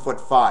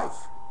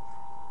 7'5".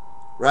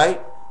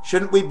 Right?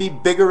 Shouldn't we be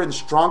bigger and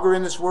stronger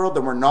in this world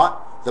than we're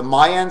not? The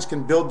Mayans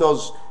can build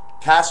those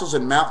castles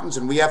and mountains,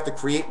 and we have to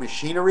create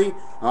machinery.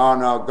 Oh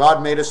no,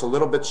 God made us a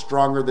little bit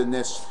stronger than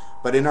this,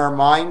 but in our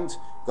mind,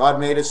 God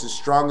made us as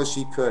strong as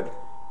he could,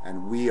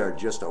 and we are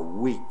just a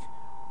weak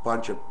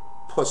bunch of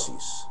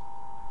pussies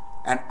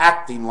and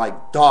acting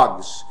like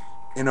dogs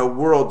in a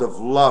world of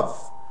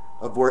love,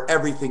 of where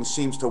everything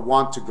seems to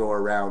want to go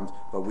around,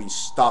 but we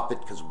stop it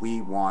because we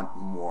want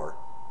more.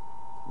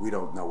 We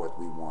don't know what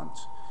we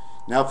want.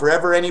 Now,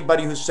 forever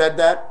anybody who said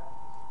that,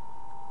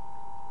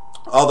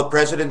 all the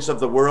presidents of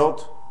the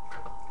world,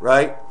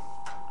 right?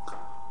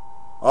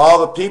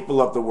 All the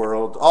people of the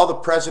world, all the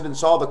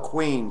presidents, all the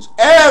queens,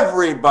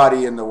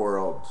 everybody in the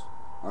world,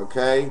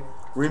 okay?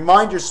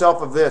 Remind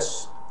yourself of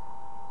this.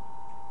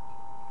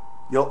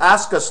 You'll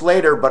ask us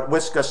later, but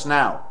whisk us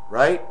now,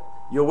 right?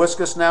 You'll whisk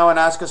us now and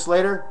ask us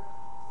later?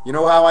 You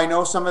know how I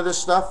know some of this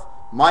stuff?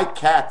 My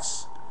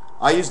cats,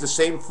 I use the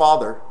same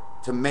father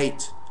to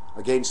mate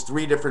against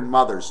 3 different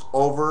mothers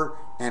over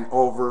and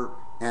over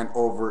and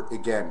over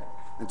again,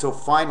 until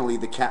finally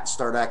the cats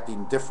start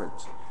acting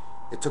different.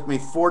 It took me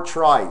 4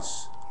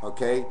 tries,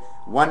 okay?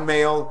 1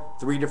 male,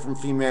 3 different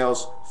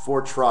females,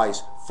 4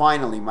 tries.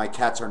 Finally, my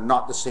cats are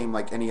not the same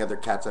like any other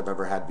cats I've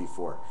ever had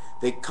before.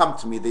 They come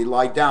to me, they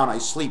lie down, I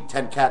sleep,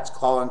 10 cats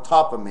crawl on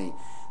top of me.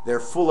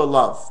 They're full of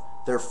love.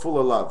 They're full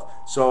of love.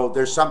 So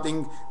there's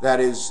something that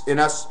is in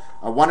us.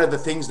 One of the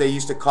things they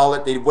used to call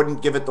it, they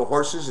wouldn't give it to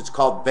horses, it's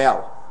called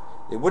bell.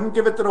 They wouldn't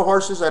give it to the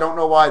horses. I don't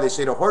know why. They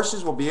say the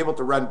horses will be able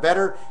to run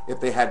better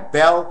if they had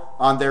bell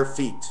on their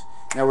feet.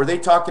 Now, were they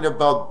talking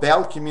about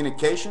bell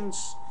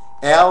communications?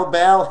 L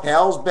bell,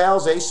 hell's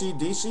bells,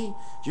 AC/DC? Do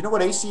you know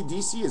what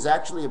AC/DC is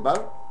actually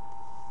about?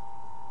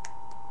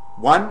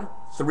 1,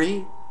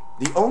 3.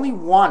 The only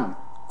one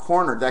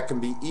corner that can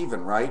be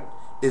even, right,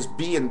 is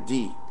B and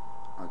D,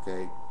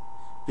 okay?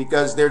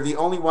 Because they're the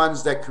only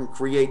ones that can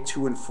create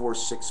 2 and 4,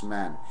 6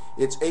 men.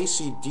 It's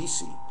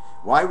AC/DC.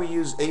 Why we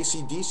use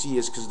AC/DC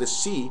is because the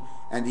C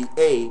and the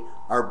A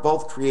are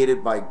both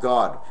created by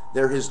God.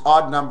 They're his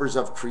odd numbers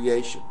of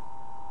creation.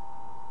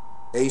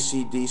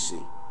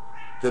 AC/DC.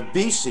 The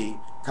BC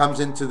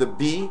comes into the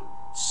B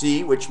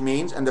C, which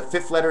means, and the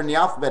fifth letter in the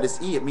alphabet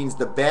is E. It means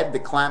the bed, the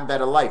clam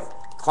bed of life.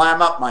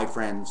 Clam up, my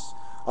friends.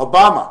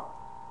 Obama,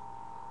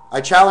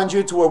 I challenge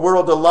you to a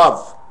world of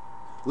love.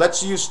 Let's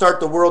see you start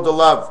the world of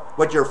love.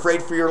 What, you're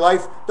afraid for your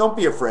life? Don't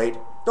be afraid.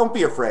 Don't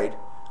be afraid.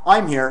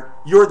 I'm here.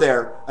 You're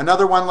there.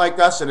 Another one like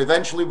us, and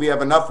eventually we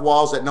have enough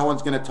walls that no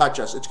one's going to touch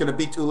us. It's going to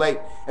be too late.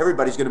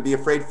 Everybody's going to be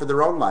afraid for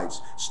their own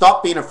lives.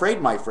 Stop being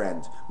afraid, my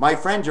friend. My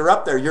friend, you're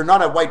up there. You're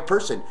not a white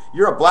person.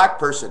 You're a black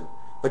person,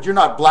 but you're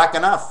not black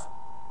enough.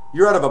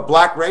 You're out of a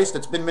black race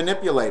that's been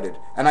manipulated,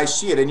 and I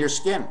see it in your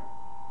skin.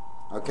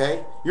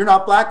 Okay? You're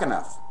not black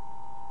enough.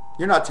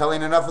 You're not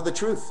telling enough of the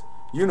truth.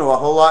 You know a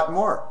whole lot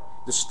more.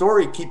 The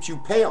story keeps you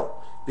pale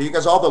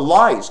because all the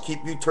lies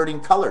keep you turning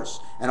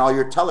colors, and all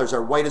your tellers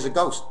are white as a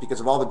ghost because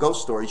of all the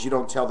ghost stories you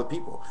don't tell the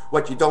people.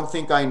 What, you don't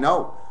think I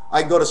know?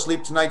 I go to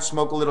sleep tonight,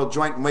 smoke a little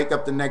joint, and wake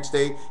up the next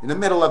day in the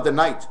middle of the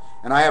night,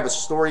 and I have a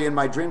story in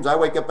my dreams. I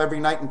wake up every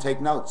night and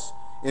take notes.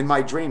 In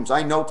my dreams,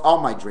 I note all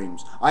my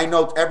dreams. I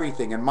note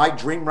everything, and my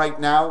dream right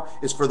now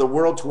is for the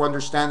world to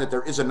understand that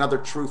there is another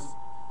truth.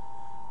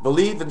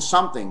 Believe in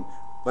something,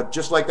 but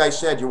just like I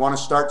said, you want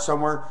to start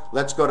somewhere,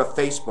 let's go to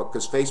Facebook,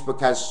 because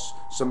Facebook has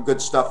some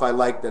good stuff I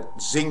like. That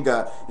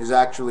Zynga is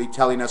actually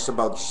telling us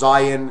about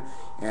Zion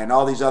and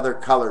all these other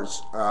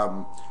colors.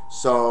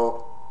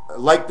 So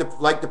like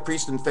the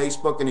priest in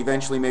Facebook, and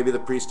eventually maybe the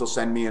priest will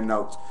send me a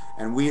note.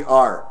 And we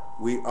are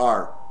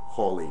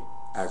holy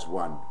as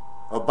one.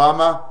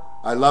 Obama,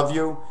 I love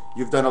you.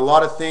 You've done a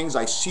lot of things.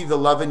 I see the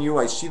love in you.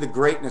 I see the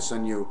greatness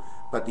in you.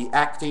 But the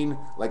acting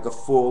like a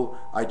fool,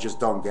 I just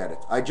don't get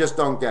it. I just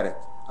don't get it.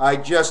 I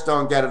just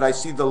don't get it. I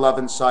see the love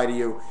inside of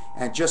you.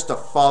 And just to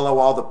follow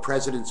all the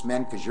president's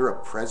men because you're a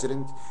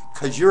president?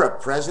 Because you're a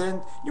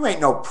president? You ain't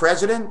no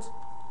president.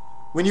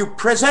 When you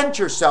present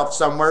yourself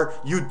somewhere,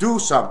 you do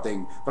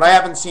something. But I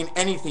haven't seen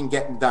anything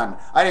getting done.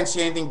 I didn't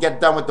see anything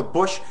get done with the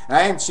Bush. And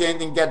I didn't see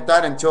anything get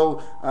done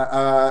until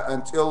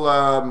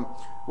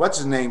what's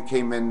his name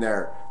came in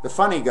there? The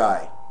funny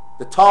guy.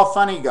 The tall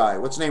funny guy.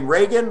 What's his name?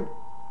 Reagan?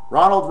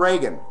 Ronald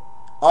Reagan.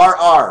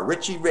 R.R.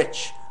 Richie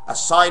Rich. A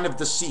sign of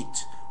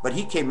deceit. But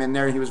he came in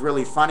there, he was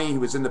really funny, he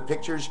was in the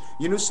pictures.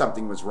 You knew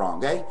something was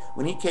wrong, eh?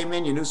 When he came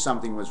in, you knew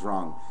something was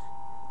wrong.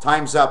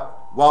 Time's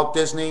up. Walt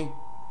Disney,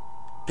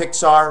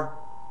 Pixar,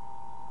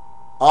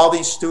 all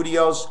these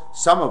studios,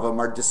 some of them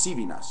are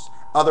deceiving us.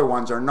 Other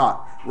ones are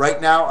not.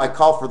 Right now, I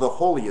call for the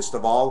holiest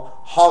of all,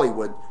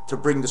 Hollywood, to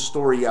bring the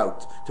story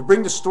out. To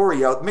bring the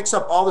story out, mix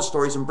up all the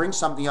stories and bring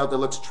something out that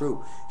looks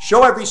true.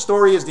 Show every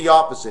story as the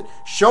opposite.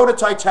 Show the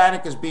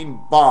Titanic as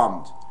being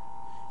bombed.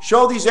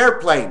 Show these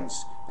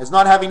airplanes as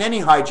not having any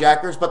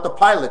hijackers, but the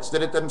pilots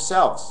did it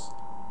themselves.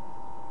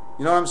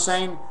 You know what I'm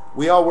saying?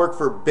 We all work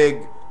for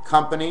big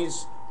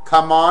companies.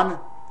 Come on,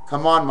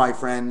 my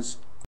friends.